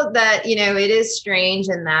I know that, it is strange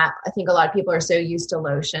in that I think a lot of people are so used to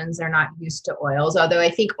lotions, they're not used to oils, although I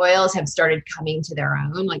think oils have started coming to their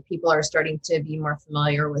own, like people are starting to be more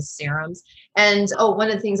familiar with serums. And one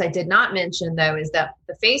of the things I did not mention though, is that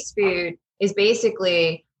the face food is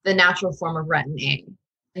basically the natural form of retin A.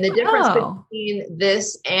 And the difference between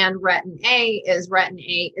this and retin A is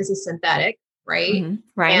a synthetic, right? Mm-hmm.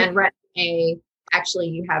 Right. And retin A, actually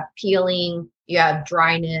you have peeling, you have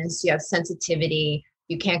dryness, you have sensitivity,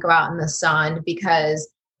 you can't go out in the sun because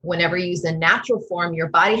whenever you use the natural form, your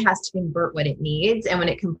body has to convert what it needs. And when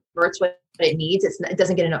it converts what it needs, it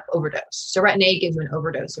doesn't get an overdose. So retin A gives you an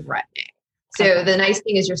overdose of retin A. So the nice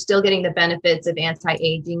thing is you're still getting the benefits of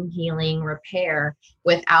anti-aging, healing, repair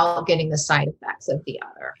without getting the side effects of the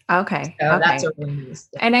other. Okay. So that's a really nice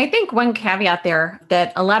thing. And I think one caveat there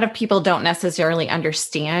that a lot of people don't necessarily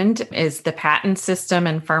understand is the patent system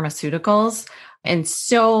in pharmaceuticals. And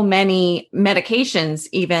so many medications,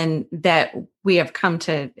 even that we have come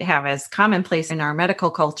to have as commonplace in our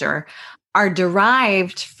medical culture, are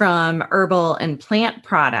derived from herbal and plant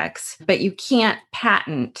products, but you can't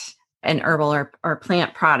patent an herbal or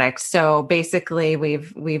plant product. So basically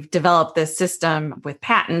we've developed this system with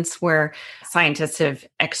patents where scientists have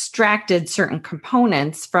extracted certain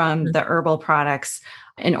components from the herbal products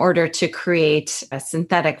in order to create a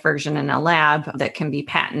synthetic version in a lab that can be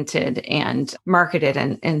patented and marketed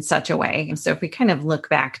in such a way. So if we kind of look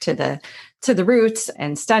back to the roots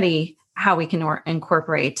and study how we can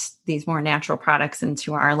incorporate these more natural products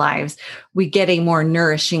into our lives, we get a more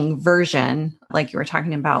nourishing version, like you were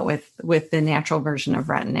talking about with the natural version of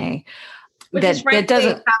retin A. Which is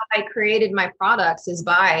frankly how I created my products, is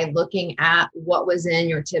by looking at what was in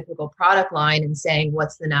your typical product line and saying,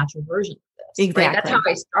 what's the natural version of this? Exactly. Right? That's how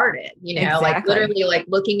I started, like literally like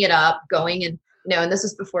looking it up, going and, and this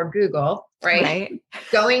is before Google, right?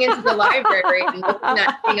 Going into the library and looking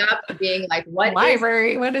that thing up and being like,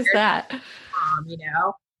 what is that?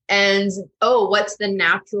 And, what's the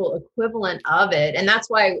natural equivalent of it? And that's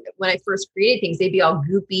why when I first created things, they'd be all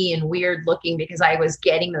goopy and weird looking because I was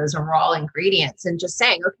getting those raw ingredients and just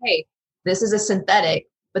saying, okay, this is a synthetic,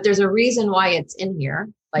 but there's a reason why it's in here,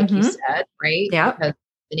 like you said, right? Yeah. Because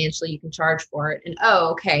financially you can charge for it. And,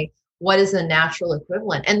 okay, what is the natural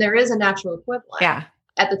equivalent? And there is a natural equivalent. Yeah.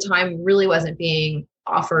 At the time really wasn't being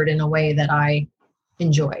offered in a way that I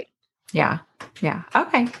enjoyed. Yeah. Yeah.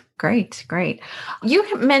 Okay. Great.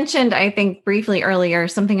 You mentioned, I think briefly earlier,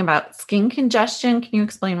 something about skin congestion. Can you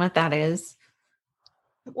explain what that is?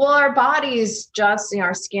 Well, our bodies,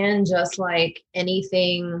 our skin, just like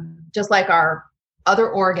anything, just like our other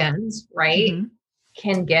organs, right,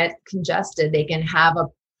 can get congested. They can have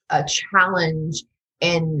a challenge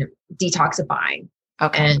in detoxifying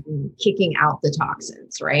and kicking out the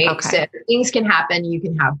toxins, right? Okay. So things can happen. You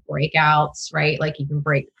can have breakouts, right? Like you can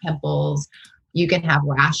break pimples, you can have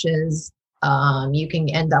rashes, You can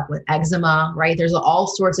end up with eczema, right? There's all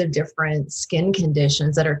sorts of different skin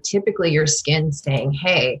conditions that are typically your skin saying,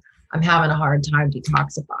 hey, I'm having a hard time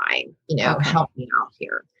detoxifying, help me out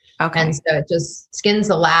here. Okay. And so it just skin's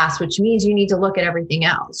the last, which means you need to look at everything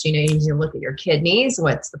else. You need to look at your kidneys,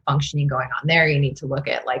 what's the functioning going on there. You need to look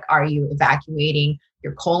at are you evacuating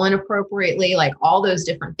your colon appropriately? All those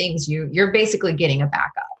different things, you're basically getting a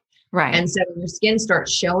backup. Right. And so when your skin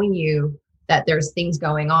starts showing you that there's things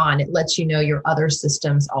going on, it lets you know your other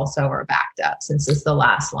systems also are backed up, since it's the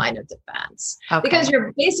last line of defense. Okay. Because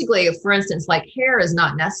you're basically, for instance, hair is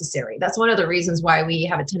not necessary. That's one of the reasons why we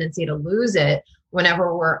have a tendency to lose it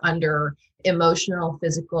whenever we're under emotional,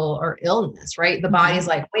 physical, or illness, right? The body's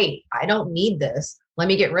like, wait, I don't need this. Let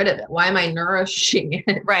me get rid of it. Why am I nourishing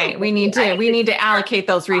it? Right. We need to allocate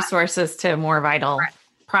those resources to more vital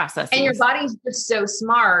processes. And your body's just so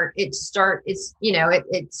smart. It starts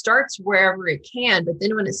wherever it can, but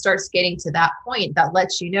then when it starts getting to that point, that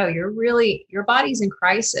lets you know your body's in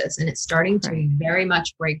crisis, and it's starting to very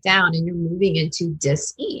much break down, and you're moving into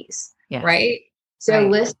dis-ease, right? So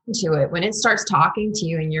listen to it. When it starts talking to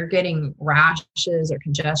you and you're getting rashes or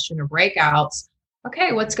congestion or breakouts,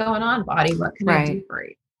 okay, what's going on, body? What can I do for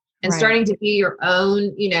you? And starting to be your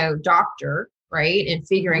own, doctor, right? And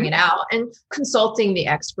figuring it out and consulting the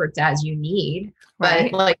experts as you need,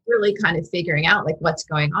 but really kind of figuring out what's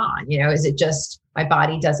going on. Is it just my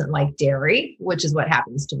body doesn't like dairy, which is what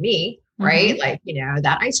happens to me, right?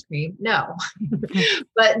 That ice cream, no.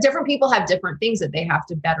 But different people have different things that they have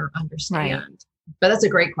to better understand. Right. But that's a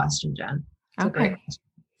great question, Jen. Okay.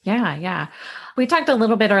 Yeah. We talked a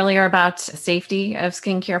little bit earlier about safety of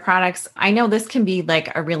skincare products. I know this can be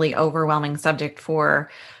a really overwhelming subject for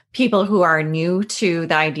people who are new to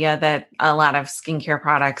the idea that a lot of skincare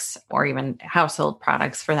products, or even household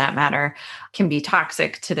products for that matter, can be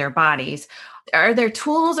toxic to their bodies. Are there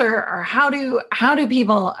tools or how do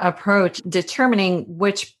people approach determining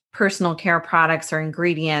which personal care products or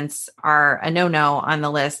ingredients are a no-no on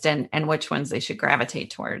the list and which ones they should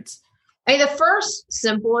gravitate towards? The first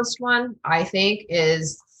simplest one, I think,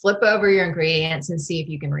 is flip over your ingredients and see if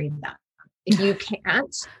you can read them. If you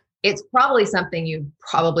can't, it's probably something you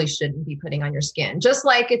probably shouldn't be putting on your skin. Just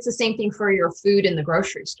like it's the same thing for your food in the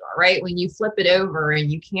grocery store, right? When you flip it over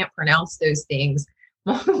and you can't pronounce those things,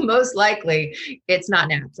 most likely it's not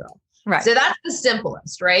natural. Right. So that's the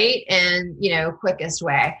simplest, right? And, quickest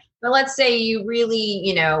way. But let's say you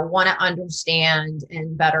really, want to understand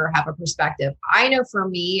and better have a perspective. I know for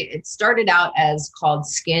me, it started out as called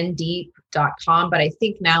skindeep.com, but I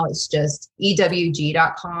think now it's just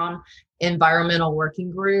EWG.com, Environmental Working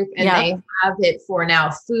Group. And they have it for now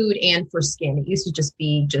food and for skin. It used to just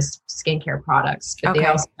be just skincare products, but they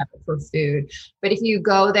also have it for food. But if you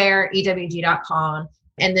go there, EWG.com,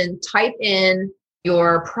 and then type in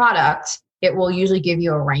your product, it will usually give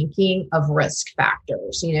you a ranking of risk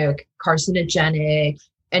factors, carcinogenic,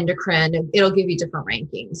 endocrine. It'll give you different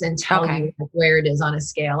rankings and tell you where it is on a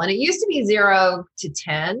scale. And it used to be 0 to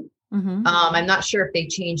 10. Mm-hmm. I'm not sure if they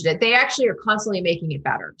changed it. They actually are constantly making it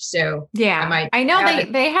better. So I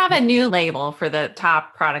know they have a new label for the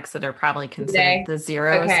top products that are probably considered the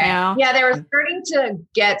zeros now. Yeah, they were starting to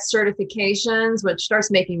get certifications, which starts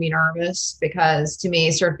making me nervous because to me,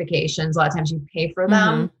 certifications, a lot of times you pay for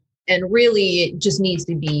them. Mm-hmm. And really it just needs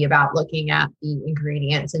to be about looking at the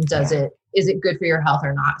ingredients and is it good for your health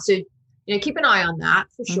or not? So, keep an eye on that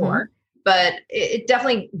for sure. But it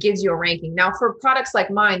definitely gives you a ranking. Now for products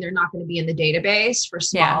like mine, they're not going to be in the database. For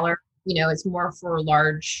smaller, it's more for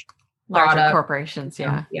larger corporations.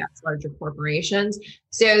 It's larger corporations.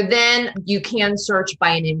 So then you can search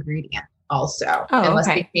by an ingredient also, unless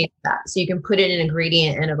they change that. So you can put in an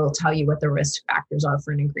ingredient and it'll tell you what the risk factors are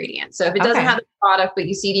for an ingredient. So if it doesn't have the product, but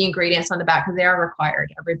you see the ingredients on the back, because they are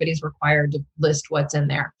required, everybody's required to list what's in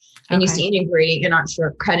there. And you see an ingredient, you're not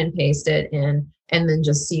sure, cut and paste it in, and then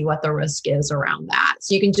just see what the risk is around that.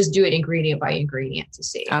 So you can just do it ingredient by ingredient to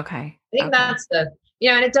see. Okay. I think that's and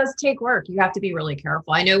it does take work. You have to be really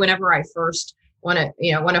careful. I know whenever I first one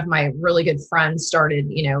of my really good friends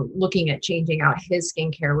started, looking at changing out his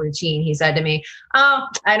skincare routine, he said to me, "Oh,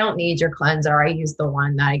 I don't need your cleanser. I use the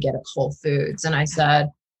one that I get at Whole Foods." And I said,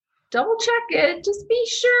 double check it. Just be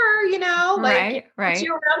sure, it's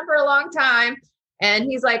you around for a long time. And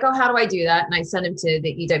he's like, "Oh, how do I do that?" And I sent him to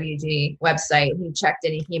the EWG website. He checked it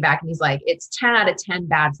and he came back and he's like, "It's 10 out of 10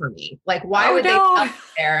 bad for me. Why would they come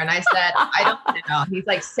there?" And I said, "I don't know." He's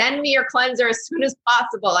like, "Send me your cleanser as soon as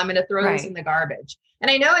possible. I'm going to throw this in the garbage."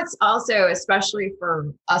 And I know it's also, especially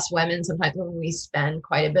for us women, sometimes when we spend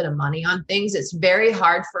quite a bit of money on things, it's very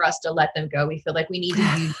hard for us to let them go. We feel like we need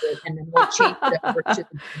to use it and then we'll change it over to the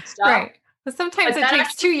good stuff. Right. But sometimes it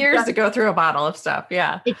takes 2 years to go through a bottle of stuff.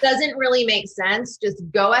 Yeah. It doesn't really make sense. Just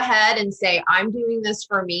go ahead and say, I'm doing this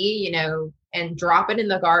for me, and drop it in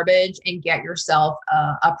the garbage and get yourself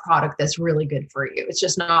a product that's really good for you. It's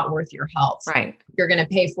just not worth your health. Right. You're going to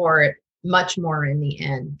pay for it much more in the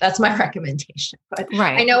end. That's my recommendation. But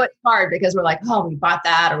right. I know it's hard because we're like, oh, we bought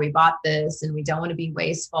that or we bought this and we don't want to be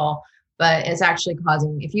wasteful. But it's actually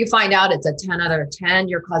if you find out it's a 10 out of 10,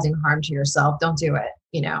 you're causing harm to yourself. Don't do it,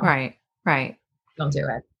 Right. Right. Don't do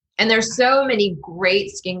it. And there's so many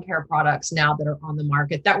great skincare products now that are on the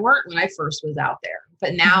market that weren't when I first was out there.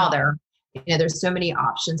 But now there's so many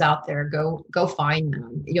options out there. Go find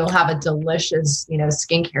them. You'll have a delicious,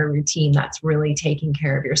 skincare routine that's really taking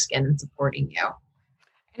care of your skin and supporting you.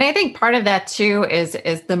 And I think part of that too is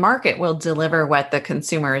the market will deliver what the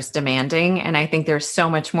consumer is demanding. And I think there's so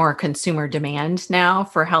much more consumer demand now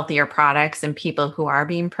for healthier products and people who are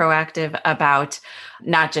being proactive about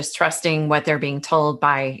not just trusting what they're being told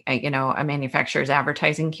by, a manufacturer's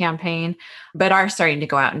advertising campaign, but are starting to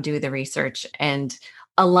go out and do the research and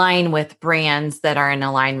align with brands that are in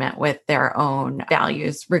alignment with their own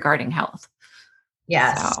values regarding health.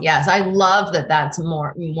 Yes. So. Yes. I love that that's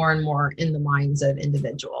more and more in the minds of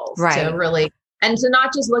individuals. Right. To really, and to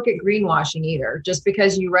not just look at greenwashing either, just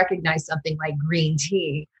because you recognize something like green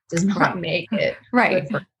tea does not make it. Right.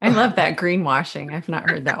 I love that greenwashing. I've not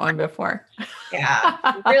heard that one before. Yeah.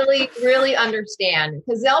 Really, really understand,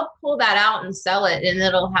 because they'll pull that out and sell it and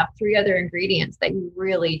it'll have 3 other ingredients that you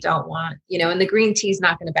really don't want, and the green tea is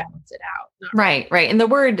not going to balance it out. Right. And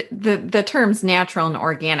the terms natural and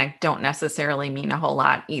organic don't necessarily mean a whole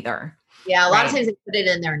lot either. Yeah. A lot of times they put it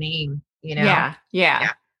in their name, Yeah.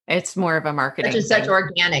 It's more of a marketing. Such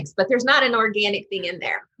organics, but there's not an organic thing in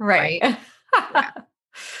there. Right. Yeah.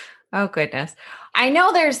 Oh, goodness. I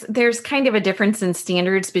know there's kind of a difference in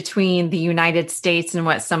standards between the United States and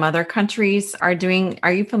what some other countries are doing.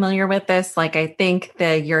 Are you familiar with this? Like, I think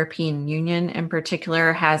the European Union in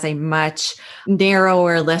particular has a much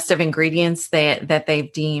narrower list of ingredients that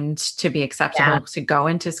they've deemed to be acceptable to go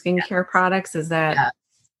into skincare products. Is that?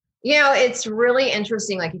 Yeah. It's really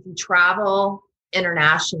interesting. Like if you travel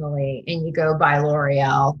internationally and you go buy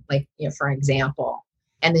L'Oreal, like, for example,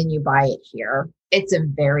 and then you buy it here, it's a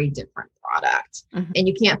very different product and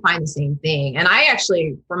you can't find the same thing. And I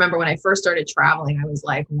actually remember when I first started traveling, I was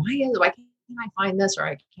like, why can't I find this or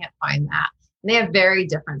I can't find that? And they have very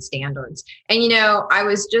different standards. And, I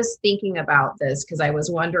was just thinking about this because I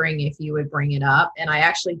was wondering if you would bring it up. And I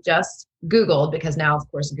actually just Googled, because now,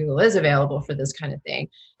 of course, Google is available for this kind of thing.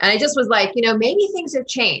 And I just was like, maybe things have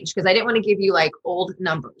changed, because I didn't want to give you like old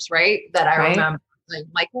numbers, right? That I remember.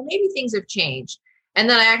 Like, well, maybe things have changed. And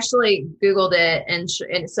then I actually Googled it and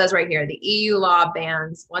it says right here, the EU law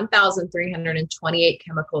bans 1,328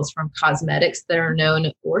 chemicals from cosmetics that are known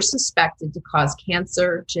or suspected to cause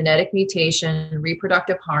cancer, genetic mutation,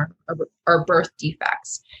 reproductive harm, or birth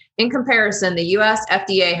defects. In comparison, the US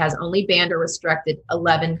FDA has only banned or restricted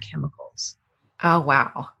 11 chemicals. Oh,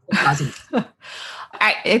 wow.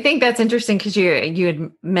 I think that's interesting because you had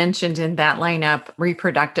mentioned in that lineup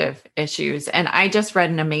reproductive issues. And I just read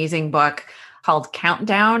an amazing book called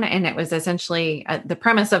Countdown. And it was essentially the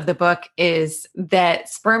premise of the book is that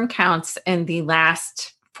sperm counts in the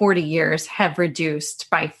last 40 years have reduced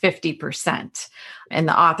by 50%. And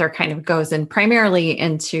the author kind of goes in primarily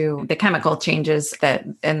into the chemical changes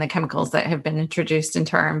and the chemicals that have been introduced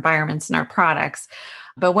into our environments and our products.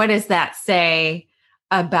 But what does that say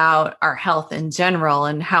about our health in general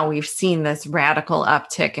and how we've seen this radical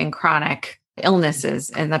uptick in chronic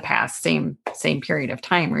illnesses in the past same period of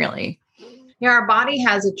time, really? Yeah, our body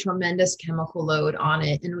has a tremendous chemical load on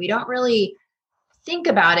it, and we don't really think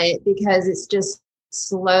about it because it's just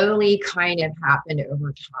slowly kind of happened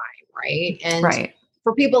over time, right? And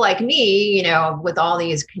for people like me, with all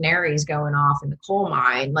these canaries going off in the coal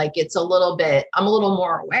mine, like I'm a little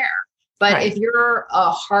more aware. But if you're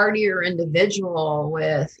a hardier individual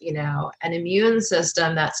with, an immune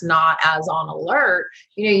system that's not as on alert,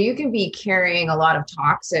 you can be carrying a lot of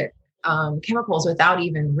toxic chemicals without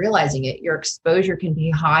even realizing it. Your exposure can be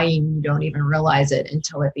high and you don't even realize it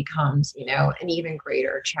until it becomes, an even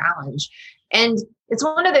greater challenge. And it's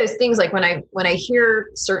one of those things, like when I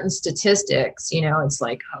hear certain statistics, it's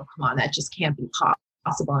like, oh, come on, that just can't be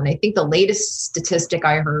possible. And I think the latest statistic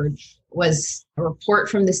I heard was a report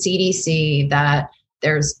from the CDC that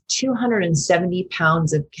there's 270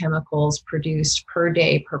 pounds of chemicals produced per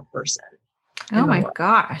day per person. Oh my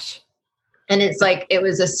gosh. And it's like, it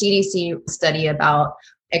was a CDC study about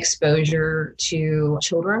exposure to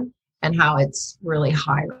children and how it's really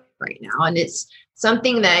high right now. And it's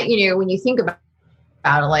something that, when you think about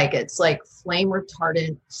it, like it's like flame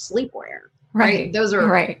retardant sleepwear. right? Those are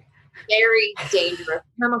right. very dangerous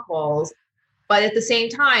chemicals. But at the same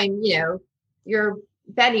time, your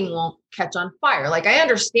bedding won't catch on fire. Like, I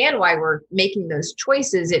understand why we're making those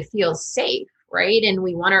choices. It feels safe, right? And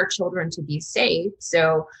we want our children to be safe.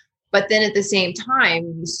 So, but then at the same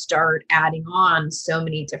time, you start adding on so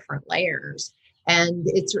many different layers. And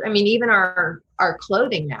even our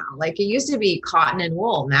clothing now, like it used to be cotton and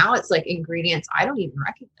wool. Now it's like ingredients I don't even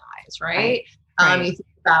recognize, right? You think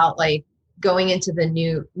about like going into the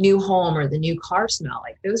new home or the new car smell,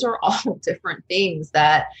 like those are all different things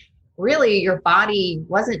that really your body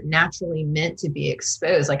wasn't naturally meant to be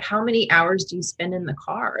exposed. Like, how many hours do you spend in the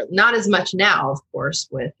car? Not as much now, of course,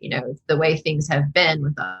 with, the way things have been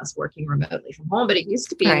with us working remotely from home, but it used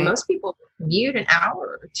to be most people commute an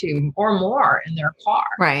hour or two or more in their car.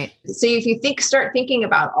 Right. So if you start thinking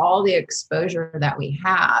about all the exposure that we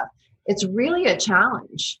have, it's really a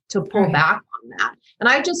challenge to pull back on that. And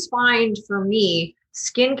I just find, for me,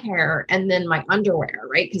 skincare and then my underwear,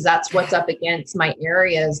 right? Because that's what's up against my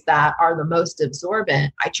areas that are the most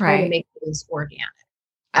absorbent. I try to make those organic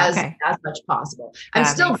as much possible. I'm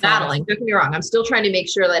still battling. Don't get me wrong. I'm still trying to make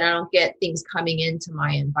sure that I don't get things coming into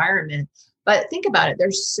my environment. But think about it.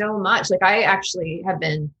 There's so much. Like, I actually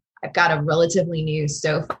I've got a relatively new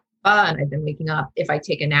sofa. And I've been waking up, if I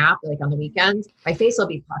take a nap, like on the weekends, my face will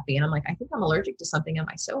be puffy. And I'm like, I think I'm allergic to something in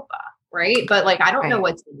my sofa. Right. But like, I don't know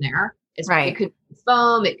what's in there. It could be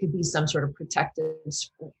foam. It could be some sort of protective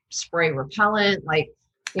spray repellent.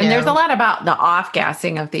 There's a lot about the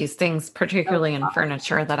off-gassing of these things, particularly in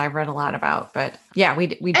furniture, that I've read a lot about. But yeah, we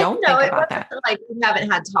don't think about that. Like, we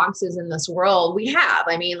haven't had toxins in this world. We have.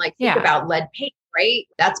 I mean, like, think about lead paint, right?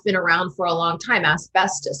 That's been around for a long time.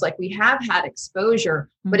 Asbestos. Like, we have had exposure,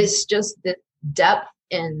 but it's just the depth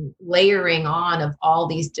and layering on of all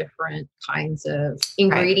these different kinds of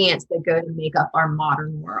ingredients that go to make up our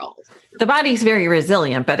modern world. The body's very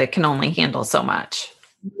resilient, but it can only handle so much.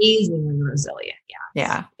 Amazingly resilient.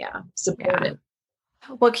 Yeah. Supportive.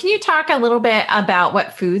 Yeah. Well, can you talk a little bit about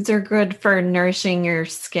what foods are good for nourishing your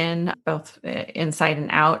skin, both inside and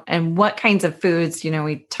out? And what kinds of foods,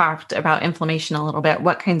 we talked about inflammation a little bit.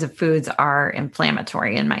 What kinds of foods are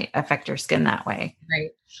inflammatory and might affect your skin that way? Right.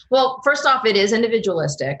 Well, first off, it is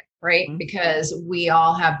individualistic, right? Mm-hmm. Because we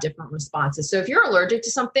all have different responses. So if you're allergic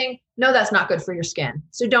to something, no, that's not good for your skin.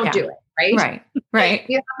 So don't do it. Right. Right. If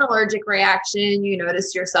you have an allergic reaction, you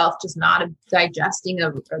notice yourself just not digesting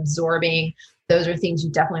or absorbing. Those are things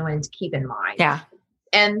you definitely want to keep in mind. Yeah.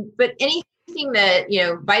 But anything that,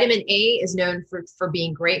 vitamin A is known for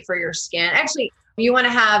being great for your skin. Actually, you want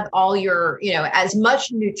to have all your, as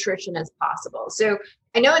much nutrition as possible. So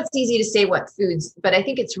I know it's easy to say what foods, but I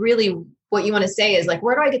think it's really what you want to say is like,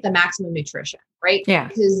 where do I get the maximum nutrition? Right? Yeah.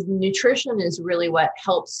 Because nutrition is really what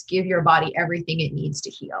helps give your body everything it needs to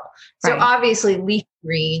heal. So obviously leafy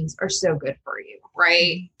greens are so good for you,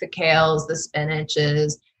 right? The kales, the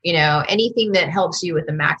spinaches, anything that helps you with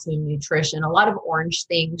the maximum nutrition. A lot of orange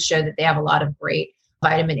things show that they have a lot of great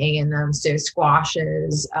vitamin A in them. So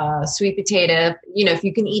squashes, sweet potato, if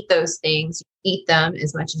you can eat those things, eat them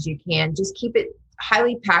as much as you can. Just keep it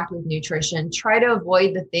highly packed with nutrition. Try to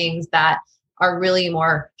avoid the things that are really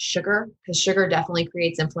more sugar, because sugar definitely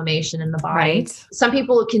creates inflammation in the body. Right. Some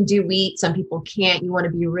people can do wheat, some people can't. You want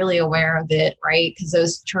to be really aware of it, right? Because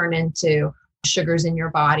those turn into sugars in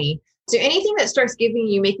your body. So anything that starts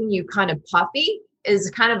making you kind of puffy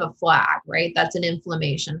is kind of a flag, right? That's an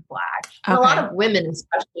inflammation flag. And a lot of women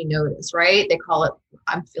especially notice, right? They call it,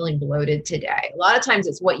 I'm feeling bloated today. A lot of times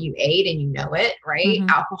it's what you ate and you know it, right? Mm-hmm.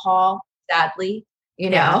 Alcohol, sadly,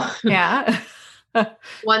 Yeah.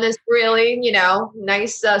 One is really,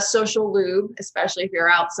 nice social lube, especially if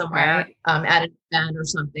you're out somewhere at an event or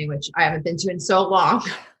something, which I haven't been to in so long.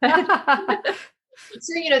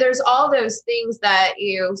 So, there's all those things that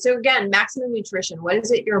so again, maximum nutrition. What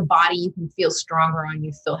is it your body you can feel stronger on,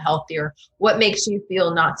 you feel healthier? What makes you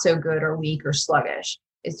feel not so good or weak or sluggish?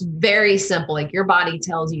 It's very simple. Like, your body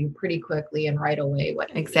tells you pretty quickly and right away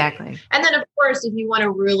what exactly. Need. And then of course, if you want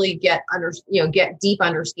to really get deep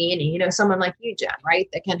understanding, someone like you, Jen, right,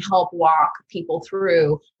 that can help walk people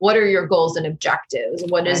through what are your goals and objectives?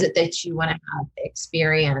 What is it that you want to have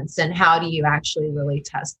experience, and how do you actually really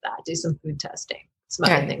test that? Do some food testing, some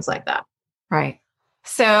other things like that. Right.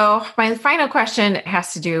 So my final question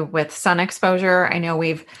has to do with sun exposure. I know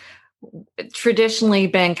we've traditionally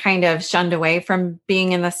been kind of shunned away from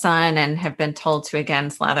being in the sun and have been told to, again,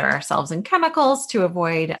 slather ourselves in chemicals to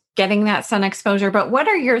avoid getting that sun exposure. But what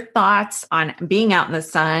are your thoughts on being out in the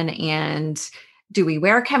sun, and do we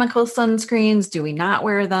wear chemical sunscreens? Do we not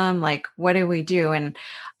wear them? Like, what do we do? And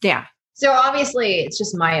So obviously it's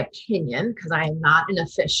just my opinion because I am not an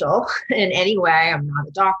official in any way. I'm not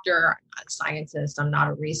a doctor. I'm not a scientist. I'm not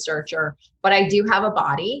a researcher, but I do have a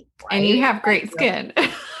body. Right? And you have great skin.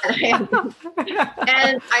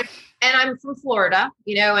 And I'm from Florida,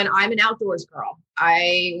 and I'm an outdoors girl.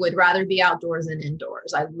 I would rather be outdoors than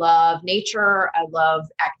indoors. I love nature. I love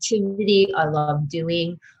activity. I love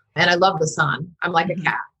doing, and I love the sun. I'm like a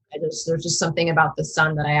cat. There's just something about the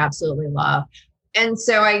sun that I absolutely love. And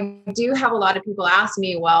so I do have a lot of people ask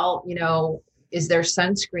me, well, is there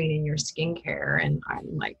sunscreen in your skincare? And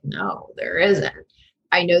I'm like, no, there isn't.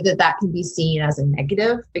 I know that can be seen as a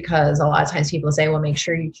negative because a lot of times people say, well, make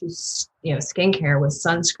sure you choose, skincare with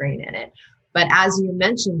sunscreen in it. But as you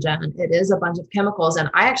mentioned, Jen, it is a bunch of chemicals. And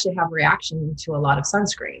I actually have reaction to a lot of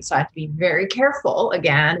sunscreen. So I have to be very careful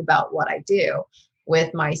again about what I do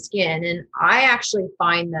with my skin. And I actually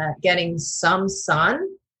find that getting some sun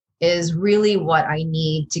is really what I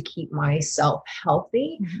need to keep myself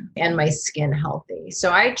healthy and my skin healthy.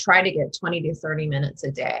 So I try to get 20 to 30 minutes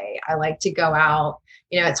a day. I like to go out.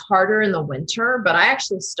 It's harder in the winter, but I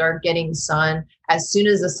actually start getting sun as soon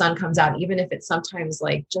as the sun comes out, even if it's sometimes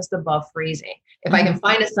like just above freezing. If I can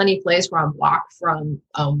find a sunny place where I'm blocked from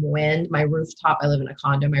wind, my rooftop, I live in a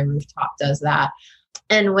condo, my rooftop does that.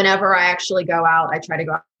 And whenever I actually go out, I try to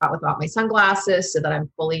go out without my sunglasses so that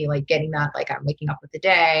I'm fully like getting that, like I'm waking up with the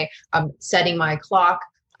day, I'm setting my clock.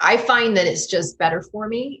 I find that it's just better for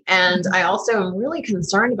me. And I also am really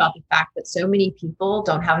concerned about the fact that so many people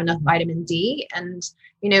don't have enough vitamin D. And,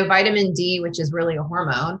 vitamin D, which is really a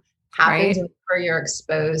hormone, happens whenever you're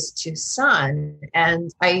exposed to sun.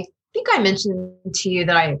 And I think I mentioned to you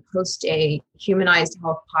that I host a Humanized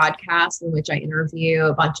Health podcast in which I interview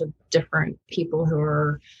a bunch of different people who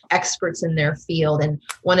are experts in their field. And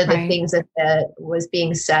one of the things that was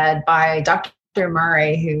being said by Dr.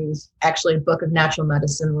 Murray, who's actually a book of natural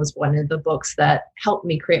medicine, was one of the books that helped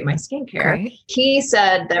me create my skincare. He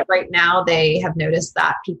said that right now they have noticed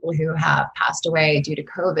that people who have passed away due to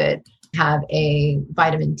COVID have a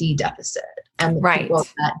vitamin D deficit. And the people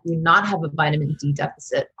that do not have a vitamin D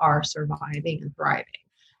deficit are surviving and thriving.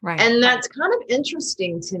 And that's kind of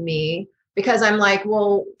interesting to me because I'm like,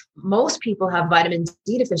 well, most people have vitamin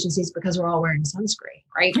D deficiencies because we're all wearing sunscreen,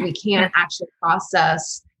 right? We can't actually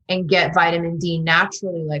process and get vitamin D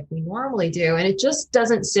naturally like we normally do. And it just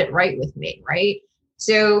doesn't sit right with me, right?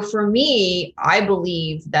 So for me, I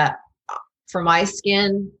believe that for my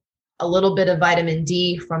skin, a little bit of vitamin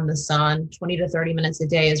D from the sun, 20 to 30 minutes a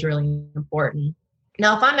day is really important.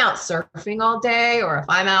 Now, if I'm out surfing all day, or if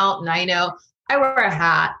I'm out and I wear a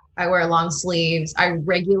hat, I wear long sleeves, I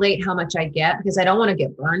regulate how much I get because I don't want to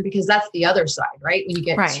get burned, because that's the other side, right? When you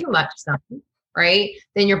get too much sun, right,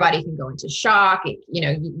 then your body can go into shock.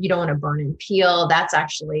 You don't want to burn and peel. That's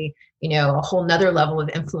actually, a whole nother level of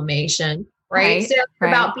inflammation. Right. So it's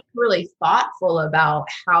about being really thoughtful about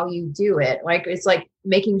how you do it. Like, it's like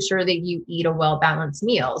making sure that you eat a well-balanced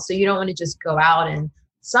meal. So you don't want to just go out and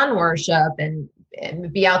sun worship and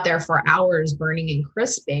be out there for hours burning and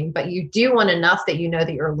crisping, but you do want enough that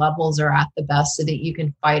that your levels are at the best so that you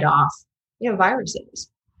can fight off, viruses.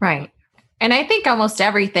 Right. And I think almost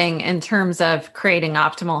everything in terms of creating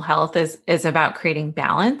optimal health is about creating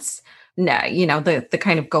balance. No, the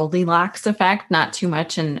kind of Goldilocks effect, not too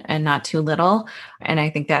much and not too little. And I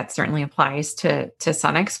think that certainly applies to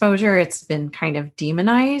sun exposure. It's been kind of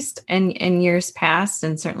demonized in years past.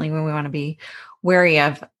 And certainly when we want to be wary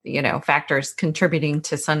of, factors contributing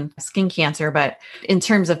to skin cancer. But in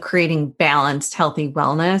terms of creating balanced, healthy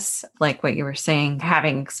wellness, like what you were saying,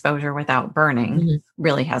 having exposure without burning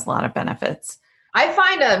really has a lot of benefits. I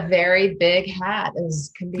find a very big hat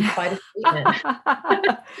can be quite a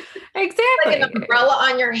statement. Exactly. Like an umbrella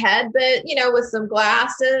on your head, but, with some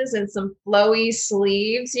glasses and some flowy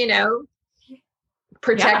sleeves,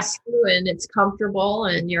 protects you and it's comfortable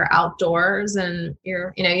and you're outdoors and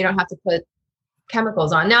you don't have to put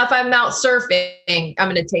chemicals on. Now, if I'm out surfing, I'm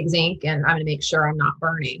going to take zinc and I'm going to make sure I'm not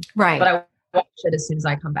burning. Right. But I wash it as soon as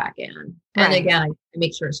I come back in. And again, I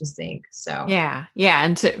make sure it's just zinc. So yeah.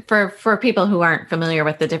 And for people who aren't familiar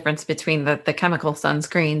with the difference between the chemical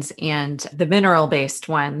sunscreens and the mineral based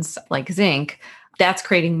ones like zinc, that's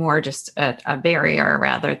creating more just a barrier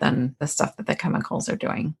rather than the stuff that the chemicals are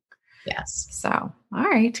doing. Yes. So, all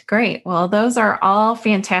right, great. Well, those are all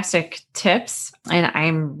fantastic tips. And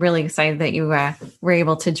I'm really excited that you were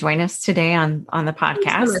able to join us today on the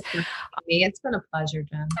podcast. It's been a pleasure,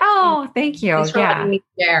 Jen. Oh, thank you. Thanks for letting me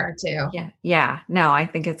share too. Yeah. No, I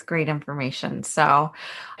think it's great information. So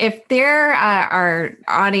if our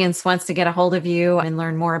audience wants to get a hold of you and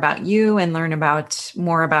learn more about you and learn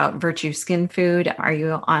more about Virtue Skin Food, are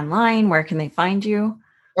you online? Where can they find you?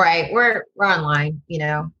 Right. We're online,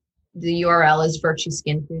 the URL is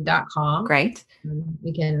virtueskinfood.com. Great.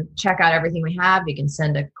 You can check out everything we have. You can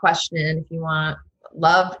send a question if you want.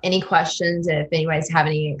 Love any questions. If anybody's have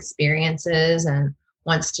any experiences and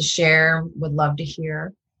wants to share, would love to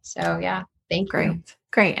hear. So yeah, thank you.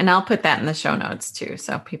 Great. And I'll put that in the show notes too,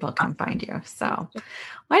 so people can find you. So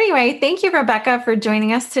well, anyway, thank you, Rebecca, for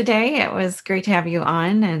joining us today. It was great to have you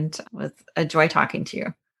on, and it was a joy talking to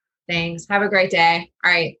you. Thanks. Have a great day.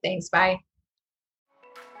 All right. Thanks. Bye.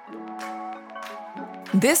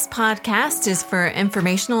 This podcast is for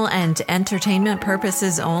informational and entertainment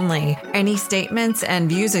purposes only. Any statements and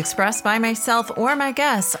views expressed by myself or my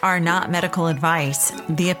guests are not medical advice.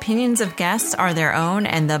 The opinions of guests are their own,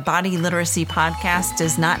 and the Body Literacy Podcast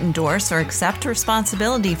does not endorse or accept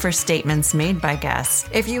responsibility for statements made by guests.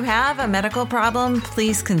 If you have a medical problem,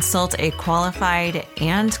 please consult a qualified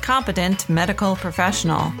and competent medical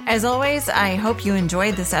professional. As always, I hope you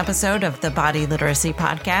enjoyed this episode of the Body Literacy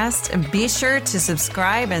Podcast. Be sure to subscribe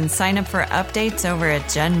and sign up for updates over at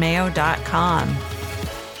jenmayo.com.